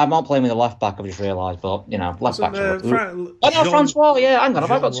 centre. I'm not playing with the left back. I've just realised, but left back. Francois. Yeah, hang on.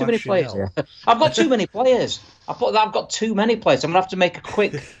 Have I got too many players here? I've got too many players. I've got too many players. I'm gonna have to make a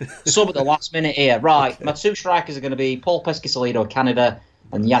quick sub at the last minute here. Right, my 2 strikers are going to be Paul Pescasolido of Canada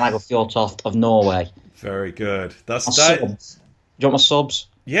and Jan Åge Fjørtoft of Norway. Very good. That's that. Do you want my subs?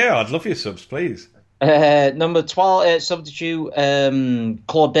 Yeah, I'd love your subs, please. Number 12 substitute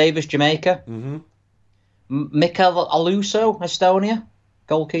Claude Davis, Jamaica. Mm-hmm. Mikel Aluso, Estonia,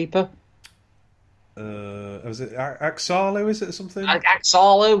 goalkeeper. Was it Aksalu? Is it something?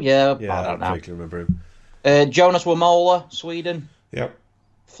 Aksalu, yeah. I don't know. I vaguely remember him. Jonas Wamola, Sweden. Yep.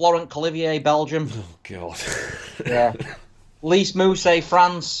 Florent Olivier, Belgium. Oh God. Yeah. Lys Mousset,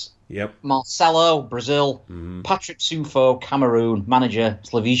 France. Yep. Marcelo, Brazil. Mm-hmm. Patrick Sufo, Cameroon. Manager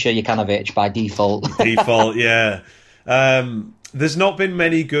Slaviša Jokanovic by default. Yeah. There's not been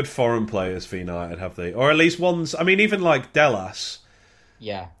many good foreign players for United, have they? Or at least ones. I mean, even like Delas.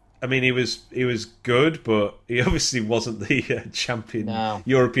 Yeah. I mean, he was good, but he obviously wasn't the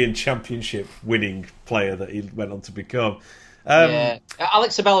European Championship winning player that he went on to become.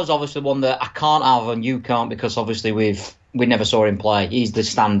 Alex Sabella's obviously one that I can't have and you can't because obviously we never saw him play. He's the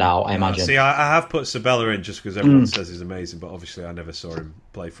standout, I imagine. See, I have put Sabella in just because everyone says he's amazing, but obviously I never saw him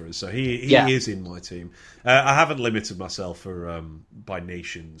play for us. So he is in my team. I haven't limited myself for by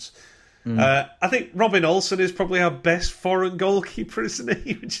nations. I think Robin Olsen is probably our best foreign goalkeeper, isn't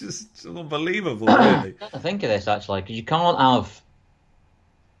he? Which is unbelievable, really. I think of this, actually, because you can't have...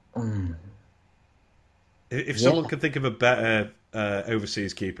 If someone can think of a better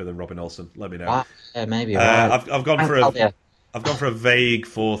overseas keeper than Robin Olsen, let me know. Maybe. Right. I've gone for a vague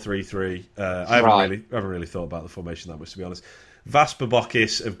 4-3-3. I haven't really thought about the formation that much, to be honest. Vas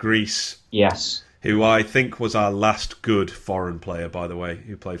Babokis of Greece. Yes. Who I think was our last good foreign player, by the way,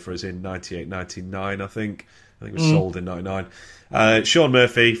 who played for us in 98-99, I think. I think was sold in 99. Sean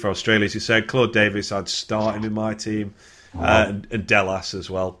Murphy for Australia, as you said. Claude Davis, I'd start him in my team. And Delas as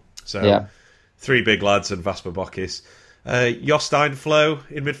well. So 3 big lads and Vas Babokis. Jostein Flo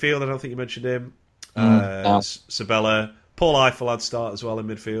in midfield, I don't think you mentioned him. No. Sabella. Paul Eiffel I'd start as well in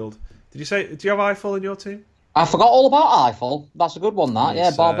midfield. Do you have Eiffel in your team? I forgot all about Eiffel. That's a good one, that.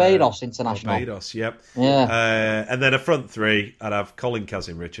 It's, Barbados international. Barbados, yep. Yeah. And then a front 3, I'd have Colin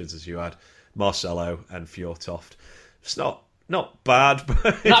Kazim Richards, as you had, Marcelo and Fjørtoft. It's not bad. But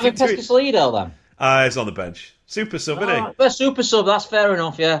Not having Pescasolido, then? He's on the bench. Super sub, isn't he? The super sub, that's fair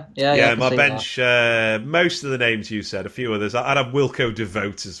enough, yeah. Yeah, my bench, most of the names you said, a few others. I'd have Wilco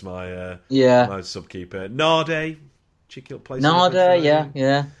Devote as my subkeeper. Narde. Cheeky little place. Narde,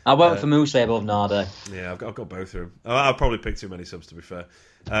 yeah. I went for Mousset above Narde. Yeah, I've got both of them. I'll probably pick too many subs, to be fair.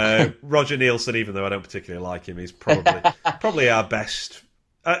 Roger Nielsen, even though I don't particularly like him, he's probably our best.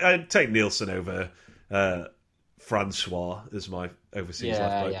 I'd take Nielsen over Francois as my overseas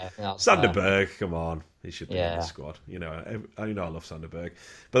left back. Yeah, Sander Berg, come on. He should be in the squad. I love Sander Berg.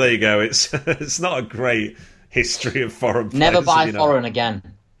 But there you go. It's not a great history of foreign players. Never buy foreign again.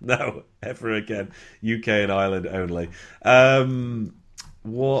 No, ever again. UK and Ireland only.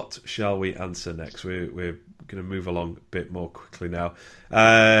 What shall we answer next? We're going to move along a bit more quickly now.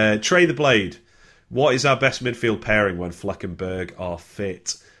 Trey the Blade. What is our best midfield pairing when Fleck and Berg are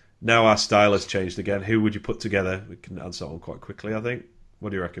fit? Now our style has changed again. Who would you put together? We can answer that one quite quickly, I think. What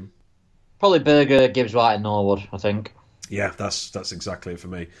do you reckon? Probably Berger, Gibbs White, and Norwood, I think. Yeah, that's exactly it for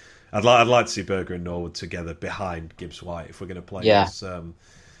me. I'd like to see Berger and Norwood together behind Gibbs White if we're going to play this.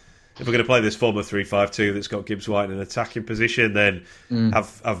 If we're going to play this form of 3-5-2 that's got Gibbs White in an attacking position, then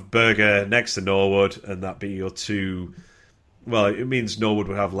have Berger next to Norwood, and that be your two. Well, it means Norwood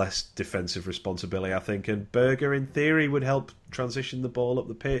would have less defensive responsibility, I think, and Berger, in theory, would help transition the ball up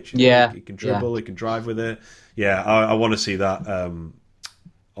the pitch. He can dribble, he can drive with it. Yeah, I want to see that on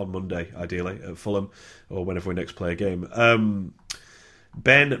Monday, ideally, at Fulham, or whenever we next play a game.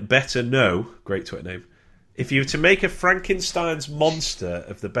 Ben Better Know, great Twitter name. If you were to make a Frankenstein's monster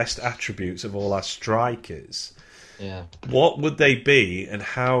of the best attributes of all our strikers, what would they be, and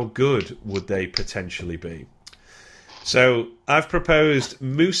how good would they potentially be? So I've proposed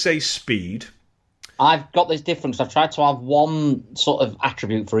Mousse speed. I've got this difference. I've tried to have one sort of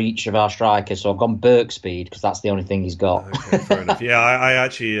attribute for each of our strikers, so I've gone Burke speed because that's the only thing he's got. Okay, fair enough. Yeah, I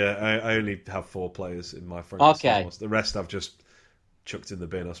actually I only have 4 players in my Frankenstein. Okay. The rest I've just chucked in the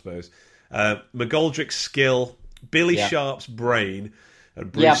bin, I suppose. McGoldrick's skill, Billy Sharp's brain,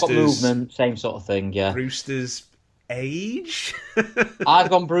 and Brewster's... I've got movement, same sort of thing, yeah. Brewster's age? I've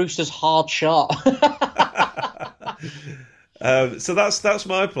gone Brewster's hard shot. So that's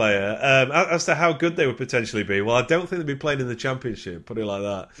my player. As to how good they would potentially be, well, I don't think they'd be playing in the Championship, put it like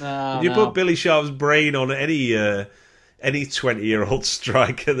that. If you put Billy Sharp's brain on any 20-year-old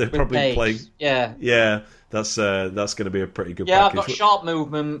striker, they're probably playing... Yeah. That's going to be a pretty good package. I've got Sharp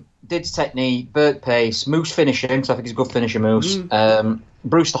movement, Did's technique, Burke pace, Moose finishing, because I think he's a good finisher, Moose.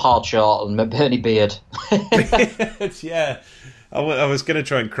 Brewster hard shot, and McBurney beard. Yeah. I was going to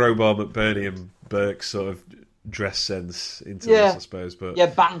try and crowbar McBurney and Burke's sort of dress sense into this, I suppose. But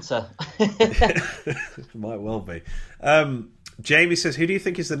banter. Might well be. Jamie says, who do you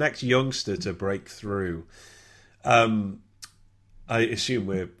think is the next youngster to break through? I assume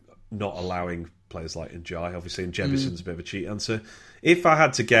we're not allowing players like Njai, obviously, and Jebison's a bit of a cheat answer. If I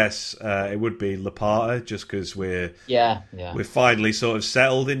had to guess, it would be Lapata, just because we're finally sort of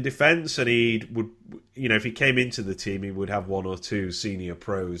settled in defence, and he would, if he came into the team, he would have 1 or 2 senior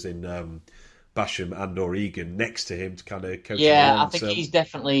pros in Basham and or Egan next to him to kind of coach him along. I think he's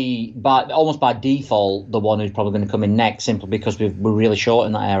definitely, almost by default, the one who's probably going to come in next, simply because we're really short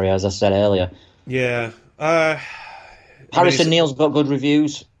in that area, as I said earlier. Yeah. Harrison Neal's got good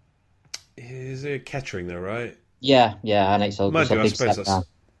reviews. Is it Kettering though, right? Yeah, and it's a big step down.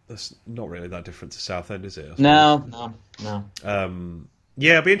 That's not really that different to Southend, is it? No. It'll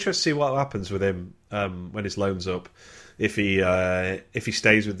be interesting to see what happens with him when his loan's up. If he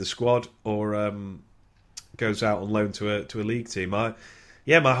stays with the squad or goes out on loan to a league team. My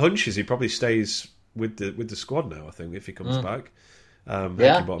hunch is he probably stays with the squad now. I think if he comes back,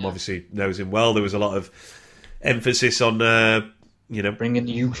 Heckingbottom obviously knows him well. There was a lot of emphasis on bringing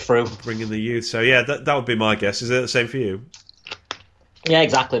the youth through, bringing the youth. So that would be my guess. Is it the same for you? Yeah,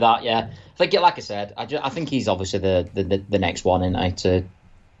 exactly that. Yeah, I think, like I said, I think he's obviously the next one in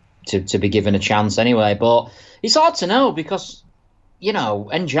to be given a chance anyway. But it's hard to know because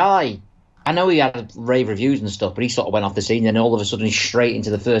Njai, I know he had rave reviews and stuff, but he sort of went off the scene and all of a sudden he's straight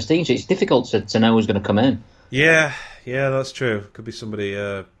into the first team. So it's difficult to know who's going to come in. Yeah, that's true. Could be somebody.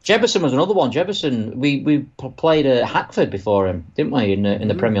 Jebison was another one. Jebison, we played at Hackford before him, didn't we, in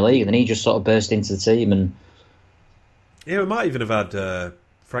the Premier League? And then he just sort of burst into the team. And we might even have had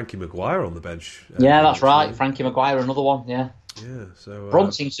Frankie Maguire on the bench. That's right. Frankie Maguire, another one. Yeah. Yeah. So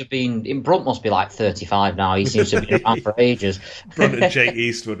Brunt seems to have been. Brunt must be like 35 now. He seems to have been around for ages. Brunt and Jake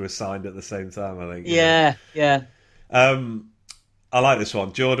Eastwood were signed at the same time, I think. Yeah. I like this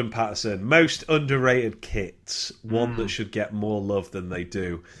one. Jordan Patterson. Most underrated kits. One that should get more love than they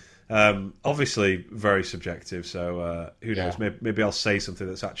do. Obviously, very subjective, so who knows? Maybe I'll say something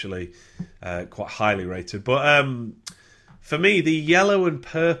that's actually quite highly rated. But for me, the yellow and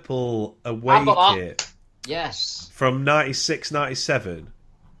purple away kit. Yes. From 96, 97.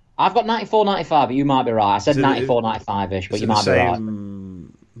 I've got 94, 95, but you might be right. I said 94, 95-ish, but you might be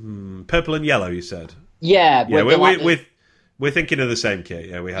right. Purple and yellow, you said? Yeah. We're thinking of the same kit.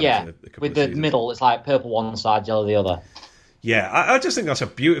 Yeah, we have it for a couple with the seasons. Middle, it's like purple one side, yellow the other. Yeah, I just think that's a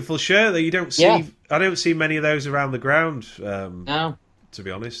beautiful shirt that you don't see. Yeah. I don't see many of those around the ground, no. To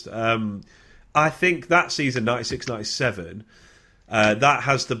be honest. I think that season, 96, 97... that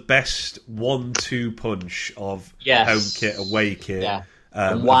has the best 1-2 punch of home kit, away kit. Yeah.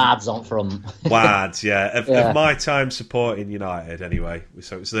 And Wads on front. Wads, of my time supporting United, anyway.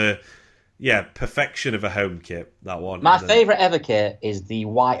 So it's the perfection of a home kit, that one. My favourite ever kit is the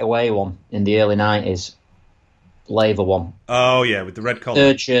white away one in the early 90s. Laver one. Oh, yeah, with the red collar.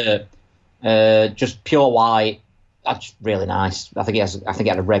 Third shirt. Just pure white. That's really nice. I think it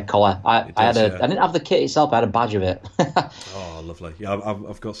had a red collar. I didn't have the kit itself. I had a badge of it. Oh, lovely. Yeah,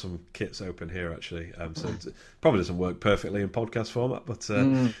 I've got some kits open here actually. So it probably doesn't work perfectly in podcast format, but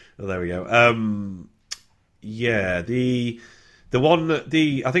there we go. Yeah, the one I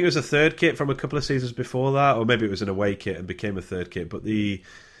think it was a third kit from a couple of seasons before that, or maybe it was an away kit and became a third kit. But the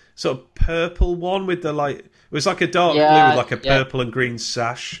sort of purple one with the it was like a dark blue with like a purple and green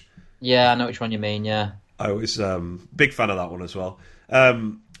sash. Yeah, I know which one you mean. Yeah. I was big fan of that one as well.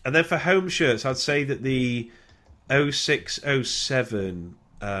 And then for home shirts, I'd say that the 06-07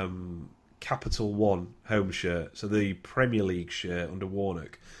 Capital One home shirt, so the Premier League shirt under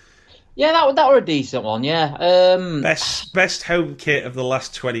Warnock. Yeah, that were a decent one. Yeah, best home kit of the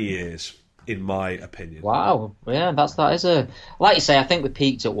last 20 years, in my opinion. Wow, yeah, that is a, like you say. I think we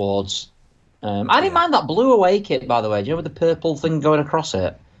peaked at Wards. I didn't mind that blue away kit, by the way. Do you know with the purple thing going across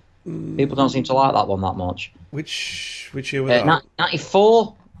it? People don't seem to like that one that much. Which year was that?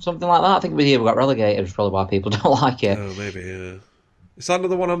 94, something like that. I think the year we got relegated is probably why people don't like it. Oh, maybe, yeah. Is that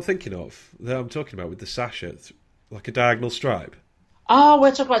another one I'm thinking of, that I'm talking about, with the sash, like a diagonal stripe? Oh, we're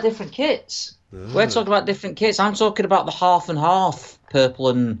talking about different kits. Oh. We're talking about different kits. I'm talking about the half and half, purple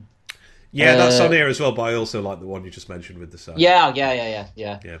and... Yeah, that's on here as well, but I also like the one you just mentioned with the sash. Yeah.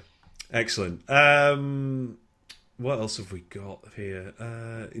 Excellent. What else have we got here?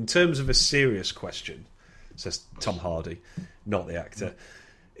 In terms of a serious question, says Tom Hardy, not the actor.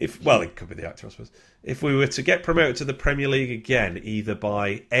 It could be the actor, I suppose. If we were to get promoted to the Premier League again, either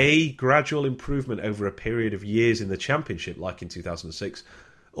by A, gradual improvement over a period of years in the Championship, like in 2006,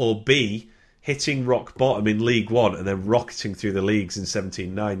 or B, hitting rock bottom in League One and then rocketing through the leagues in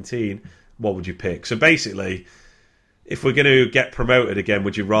 17-19, what would you pick? So basically, if we're going to get promoted again,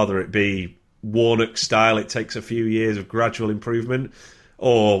 would you rather it be Warnock style, it takes a few years of gradual improvement,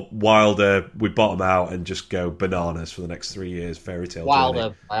 or Wilder, we bottom out and just go bananas for the next 3 years, fairy tale Wilder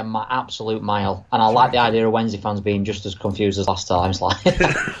journey? by my absolute mile, and I like the idea of Wednesday fans being just as confused as last time. It's like,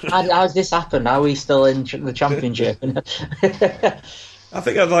 how's this happened? How are we still in the Championship? I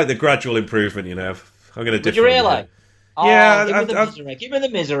think I'd like the gradual improvement, I'm going to differ. Would you really? Oh, yeah, give me the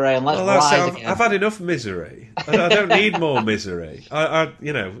misery and let's rise again. I've had enough misery. I don't need more misery. I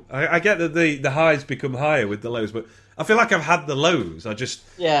get that the highs become higher with the lows, but I feel like I've had the lows. I'm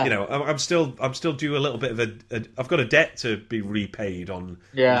still due a little bit of I've got a debt to be repaid on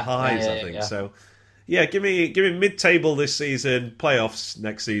highs. I think so. Yeah, give me mid-table this season, playoffs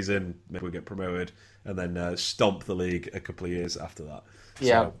next season, maybe we get promoted, and then stomp the league a couple of years after that.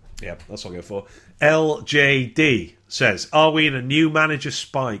 So, yeah, that's what I'll go for. LJD says, are we in a new manager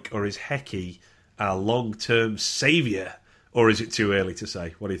spike, or is Hecky our long-term saviour? Or is it too early to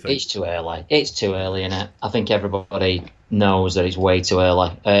say? What do you think? It's too early. It's too early, innit? I think everybody knows that it's way too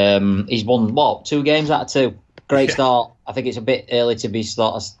early. He's won, 2 games out of 2? Great start. I think it's a bit early to be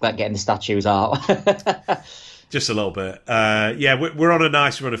getting the statues out. Just a little bit. We're on a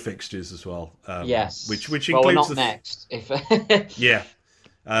nice run of fixtures as well. Yes. Which includes we're not next. Yeah.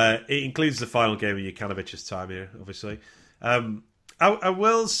 It includes the final game of Jukanovic's time here, obviously. I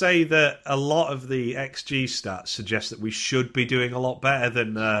will say that a lot of the XG stats suggest that we should be doing a lot better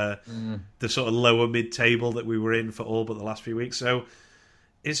than the sort of lower mid-table that we were in for all but the last few weeks. So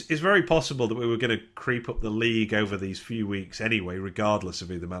it's very possible that we were going to creep up the league over these few weeks anyway, regardless of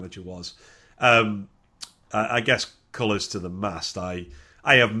who the manager was. I guess colours to the mast. I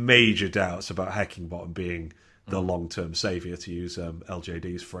have major doubts about Heckingbottom being the long-term saviour, to use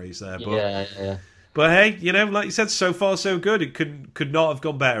LJD's phrase there. But, but hey, like you said, so far so good. It could not have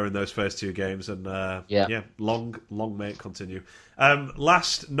gone better in those first 2 games, and long may it continue.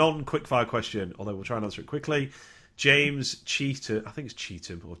 Last non-quickfire question, although we'll try and answer it quickly. James Cheetham, I think it's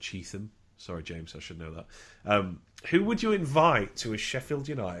Cheetham or Cheetham. Sorry, James, I should know that. Who would you invite to a Sheffield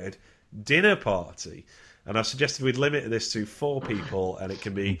United dinner party? And I suggested we'd limit this to 4 people, and it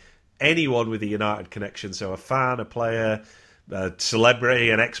can be anyone with a United connection, so a fan, a player, a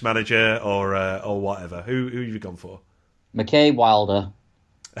celebrity, an ex-manager, or whatever. Who have you gone for? McKay, Wilder,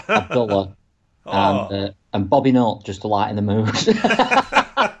 Abdullah, and Bobby Nutt, just to lighten the mood.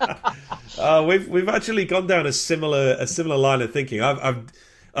 We've actually gone down a similar line of thinking. I've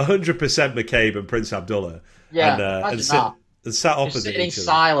 100% McCabe and Prince Abdullah. Yeah, and sat opposite in each other.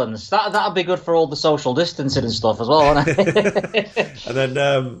 Silence. That'd be good for all the social distancing and stuff as well, wouldn't it? And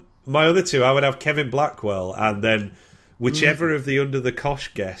then my other 2, I would have Kevin Blackwell, and then whichever of the Under the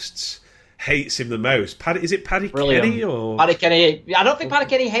Cosh guests hates him the most. Is it Paddy Brilliant. Kenny or Paddy Kenny? I don't think Paddy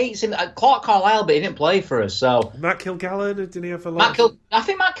Kenny hates him. Clark Carlisle, but he didn't play for us. So Matt Kilgallen? Didn't he have a lot? I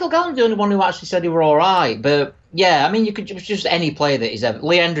think Matt Kilgallen's the only one who actually said he were all right. But yeah, I mean, you could just any player that he's ever.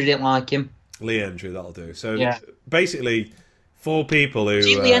 Lee Hendry didn't like him. Lee Hendry, that'll do. So basically, 4 people who.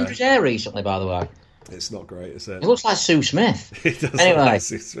 Seen Lee Hendry's hair recently, by the way. It's not great, is it? It looks like Sue Smith. It does anyway. look like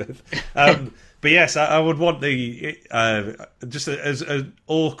Sue Smith. But yes, I would want the just as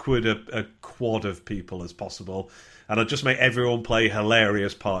awkward a quad of people as possible, and I'd just make everyone play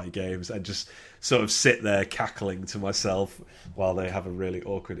hilarious party games and just sort of sit there cackling to myself while they have a really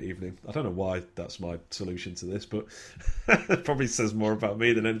awkward evening. I don't know why that's my solution to this, but it probably says more about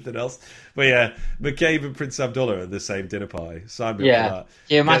me than anything else. But yeah, McCabe and Prince Abdullah at the same dinner party. Sign me up for that.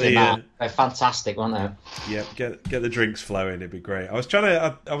 Yeah, imagine that. They're fantastic, weren't they? Yeah, get the drinks flowing. It'd be great. I was going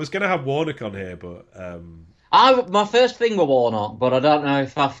to have Warnock on here, but my first thing with Warnock, but I don't know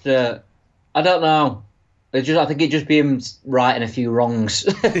if after. I don't know. I think it'd just be him righting a few wrongs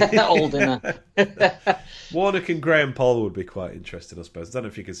all dinner. Warnock and Graham Poll would be quite interested, I suppose. I don't know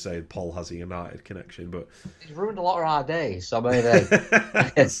if you could say Poll has a United connection, but he's ruined a lot of our days, so maybe.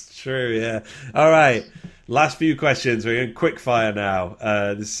 That's true, yeah. All right, last few questions. We're going quick fire now.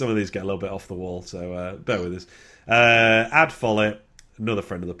 Some of these get a little bit off the wall, so bear with us. Ad Follett, another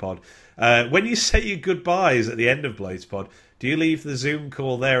friend of the pod. When you say your goodbyes at the end of Blades Pod, do you leave the Zoom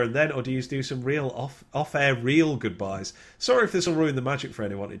call there and then, or do you do some real off-air real goodbyes? Sorry if this will ruin the magic for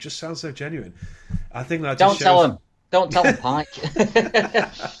anyone. It just sounds so genuine. I think that just tell him. Don't tell him, Pike.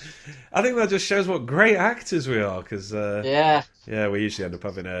 I think that just shows what great actors we are. Because we usually end up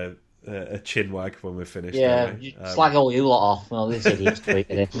having a chin wag when we're finished. Yeah, slag all you lot off. Well, this idiot's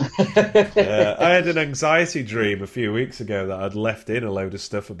tweeted it. I had an anxiety dream a few weeks ago that I'd left in a load of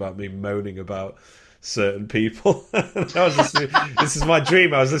stuff about me moaning about certain people. This is my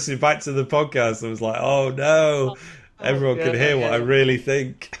dream. I was listening back to the podcast and I was like, oh no, everyone can hear what I really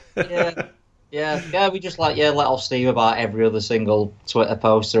think. Yeah, we just let off Steve about every other single Twitter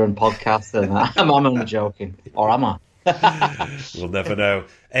poster and podcast, and I'm only joking, or am I? We'll never know.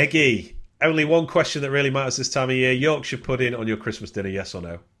 Eggy, only one question that really matters this time of year: Yorkshire pudding on your Christmas dinner, yes or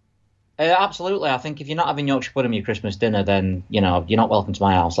no? Absolutely. I think if you're not having Yorkshire pudding on your Christmas dinner, then you're not welcome to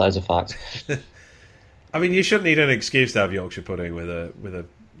my house. That is a fact. I mean, you shouldn't need an excuse to have Yorkshire pudding with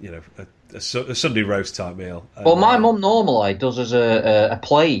a Sunday roast type meal. Well, my mum normally does as a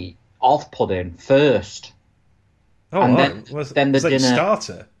plate of pudding first. Oh, and right. Then the dinner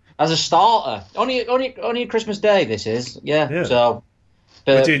starter. As a starter, only Christmas Day. This is yeah. So,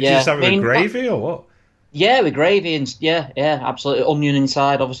 but do you just have it with gravy or what? Yeah, with gravy and absolutely. Onion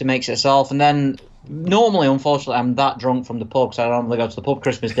inside obviously makes it itself, and then. Normally, unfortunately, I'm that drunk from the pub, so I normally go to the pub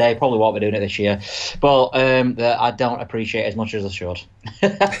Christmas Day. Probably won't be doing it this year, but that I don't appreciate as much as I should.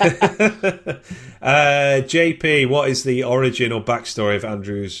 JP, what is the origin or backstory of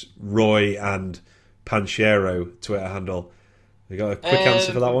Andrew's Roy and Panchero Twitter handle? You got a quick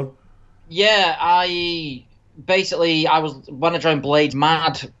answer for that one? Yeah, when I joined Blades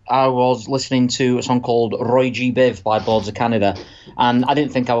Mad, I was listening to a song called Roy G. Biv by Boards of Canada, and I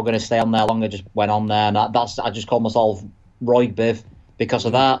didn't think I was going to stay on there long. I just went on there, and I just called myself Roy Biv because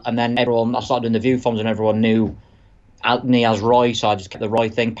of that. And then I started doing the view forms, and everyone knew me as Roy, so I just kept the Roy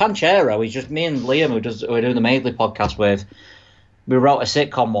thing. Panchero is just me and Liam, who we're doing the Madeley podcast with. We wrote a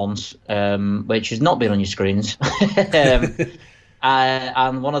sitcom once, which has not been on your screens.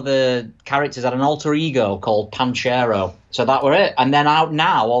 And one of the characters had an alter ego called Panchero. So that were it. And then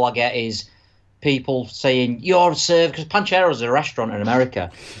now all I get is people saying, you're served, because Panchero is a restaurant in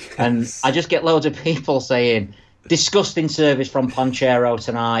America. And I just get loads of people saying, disgusting service from Panchero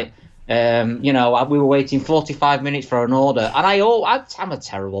tonight. We were waiting 45 minutes for an order. And I'm a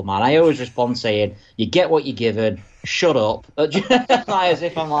terrible man. I always respond saying, you get what you're given, shut up. As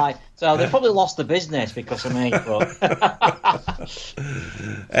if I'm like, so they probably lost the business because of me. But...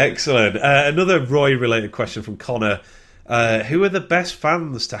 Excellent. Another Roy-related question from Connor. Who are the best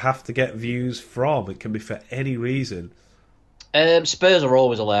fans to have to get views from? It can be for any reason. Spurs are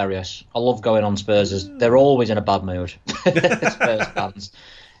always hilarious. I love going on Spurs. They're always in a bad mood. Spurs fans.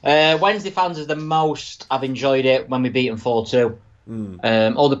 Wednesday fans is the most I've enjoyed it when we beat them 4-2.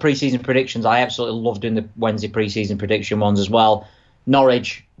 All the pre-season predictions, I absolutely love doing the Wednesday pre-season prediction ones as well.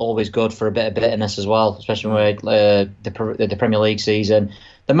 Norwich, always good for a bit of bitterness as well, especially with the Premier League season.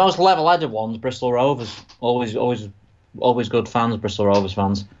 The most level-headed ones, Bristol Rovers, always good fans, Bristol Rovers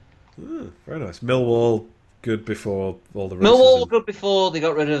fans. Very nice. Millwall, good before all the racism. Millwall were good before they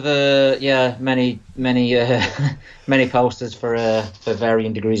got rid of many many posters for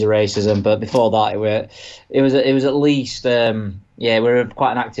varying degrees of racism. But before that, it was at least we were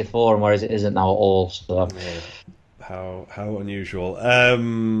quite an active forum, whereas it isn't now at all. So. Yeah. How unusual.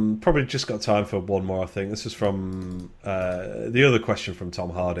 Probably just got time for one more, I think. This is from the other question from Tom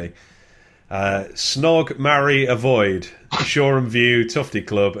Hardy. Snog, marry, avoid. Shoreham View, Tufty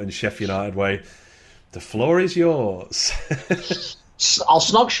Club and Sheffield United Way. The floor is yours. I'll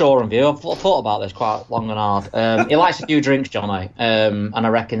snog Shoreham View. I've thought about this quite long and hard. He likes a few drinks, Johnny, and I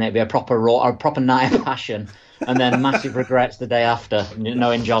reckon it'd be a proper night of passion, and then massive regrets the day after,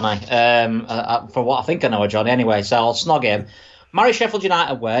 knowing Johnny. For what I think I know of Johnny anyway, so I'll snog him. Marry Sheffield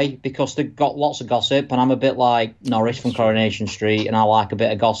United Way because they've got lots of gossip, and I'm a bit like Norris from Coronation Street, and I like a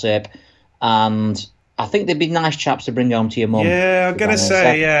bit of gossip, and I think they'd be nice chaps to bring home to your mum. Yeah, I'm gonna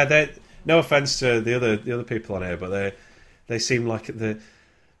say no offence to the other people on here, but they seem like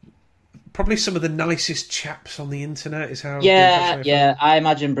probably some of the nicest chaps on the internet. Is how. Yeah. I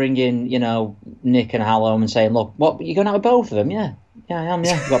imagine bringing Nick and Hal home and saying, "Look, what you're going out with both of them?" Yeah, I am.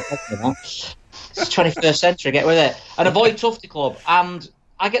 Yeah, got it's 21st century. Get with it and avoid Tufty Club. And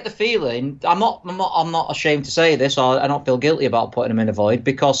I get the feeling I'm not ashamed to say this, or I don't feel guilty about putting them in a void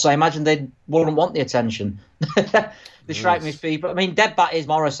because I imagine they wouldn't want the attention. They strike me as people. I mean, Dead Bat is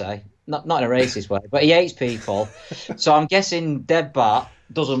Morrissey. Not in a racist way, but he hates people. So I'm guessing Dead Bat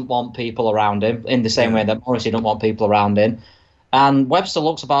doesn't want people around him in the same way that Morrissey don't want people around him. And Webster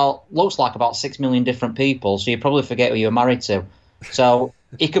looks like about 6 million different people, so you probably forget who you're married to. So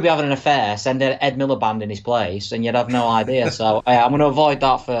he could be having an affair, send Ed Miliband in his place, and you'd have no idea. So I'm going to avoid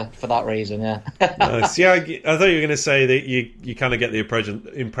that for that reason, yeah. Nice. Yeah, I thought you were going to say that you kind of get the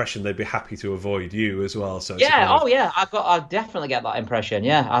impression they'd be happy to avoid you as well. So I definitely get that impression.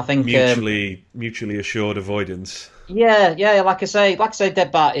 Yeah, I think mutually assured avoidance. Yeah. Like I say,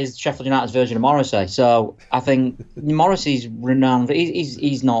 Dead Bat is Sheffield United's version of Morrissey. So I think Morrissey's renowned.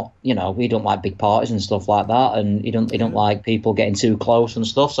 He's not, he don't like big parties and stuff like that, and he don't like people getting too close and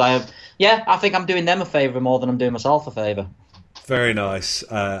stuff. So I think I'm doing them a favour more than I'm doing myself a favour. Very nice.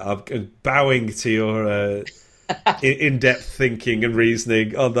 I'm bowing to your in-depth thinking and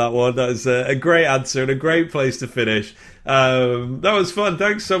reasoning on that one. That was a great answer and a great place to finish. That was fun.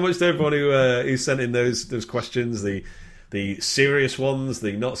 Thanks so much to everyone who sent in those questions, the serious ones,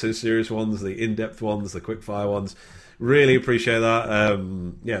 the not so serious ones, the in-depth ones, the quick-fire ones. Really appreciate that.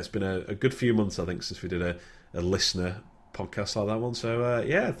 It's been a good few months, I think, since we did a listener podcast like that one.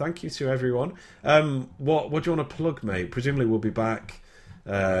 So thank you to everyone. What do you want to plug, mate? Presumably we'll be back.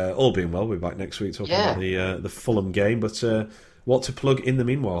 All being well, we'll be back next week talking about the Fulham game. But what to plug in the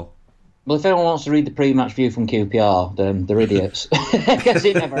meanwhile? Well, if anyone wants to read the pre-match view from QPR, then they're idiots because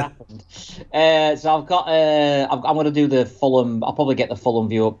it never happened. So I've got. I'm going to do the Fulham. I'll probably get the Fulham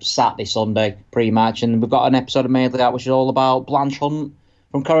view up Saturday, Sunday pre-match, and we've got an episode of Made Out which is all about Blanche Hunt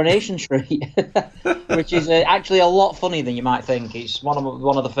from Coronation Street, which is actually a lot funnier than you might think. It's one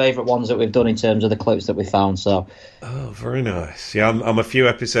of the favourite ones that we've done in terms of the clips that we found. So, very nice. Yeah, I'm a few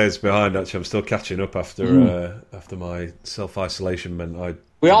episodes behind. Actually, I'm still catching up after my self-isolation meant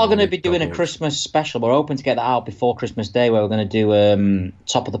we are going to be doing a Christmas special. We're hoping to get that out before Christmas Day, where we're going to do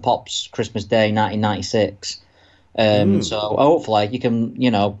Top of the Pops Christmas Day 1996. So hopefully you can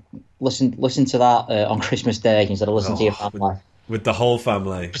listen to that on Christmas Day instead of listening to your family. With the whole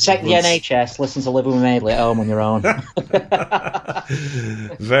family. Protect the NHS, listen to Living with Maidley at home on your own.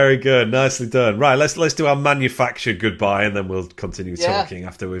 Very good, nicely done. Right, let's do our manufactured goodbye and then we'll continue talking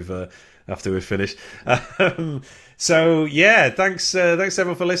after we've finished. Thanks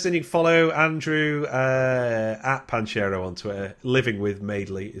everyone for listening. You can follow Andrew at Panchero on Twitter. Living with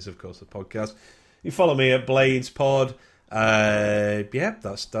Maidley is of course the podcast. You follow me at Blades Pod. That's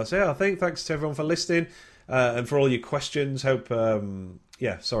it, I think. Thanks to everyone for listening. And for all your questions, hope,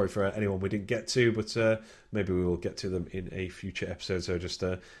 sorry for anyone we didn't get to, but maybe we will get to them in a future episode. So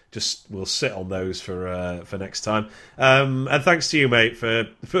just we'll sit on those for next time. And thanks to you, mate, for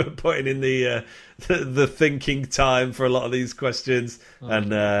putting in the thinking time for a lot of these questions.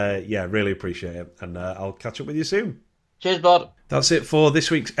 And really appreciate it. And I'll catch up with you soon. Cheers, bud. That's it for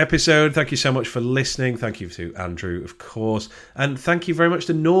this week's episode. Thank you so much for listening. Thank you to Andrew, of course. And thank you very much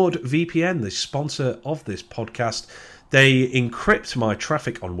to NordVPN, the sponsor of this podcast. They encrypt my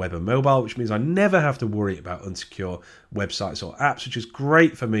traffic on web and mobile, which means I never have to worry about unsecure websites or apps, which is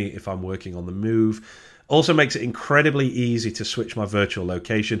great for me if I'm working on the move. Also makes it incredibly easy to switch my virtual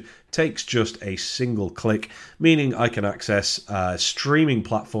location. Takes just a single click, meaning I can access streaming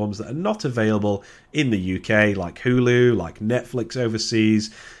platforms that are not available in the UK, like Hulu, like Netflix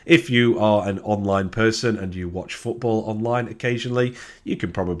overseas. If you are an online person and you watch football online occasionally, you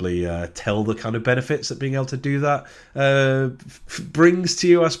can probably tell the kind of benefits that being able to do that brings to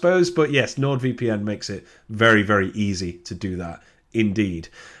you, I suppose. But yes, NordVPN makes it very, very easy to do that indeed.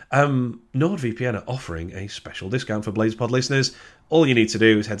 NordVPN are offering a special discount for BlazerPod listeners. All you need to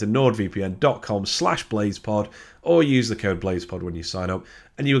do is head to nordvpn.com/BlazerPod or use the code BlazerPod when you sign up,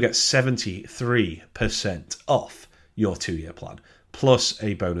 and you'll get 73% off your 2-year plan, plus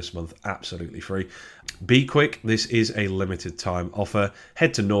a bonus month absolutely free. Be quick, this is a limited time offer.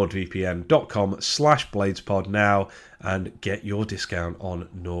 Head to nordvpn.com/BladesPod now and get your discount on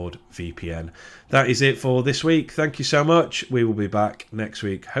NordVPN. That is it for this week. Thank you so much. We will be back next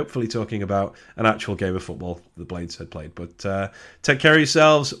week, hopefully talking about an actual game of football the Blades had played. But take care of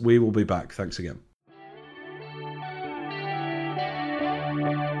yourselves. We will be back. Thanks again.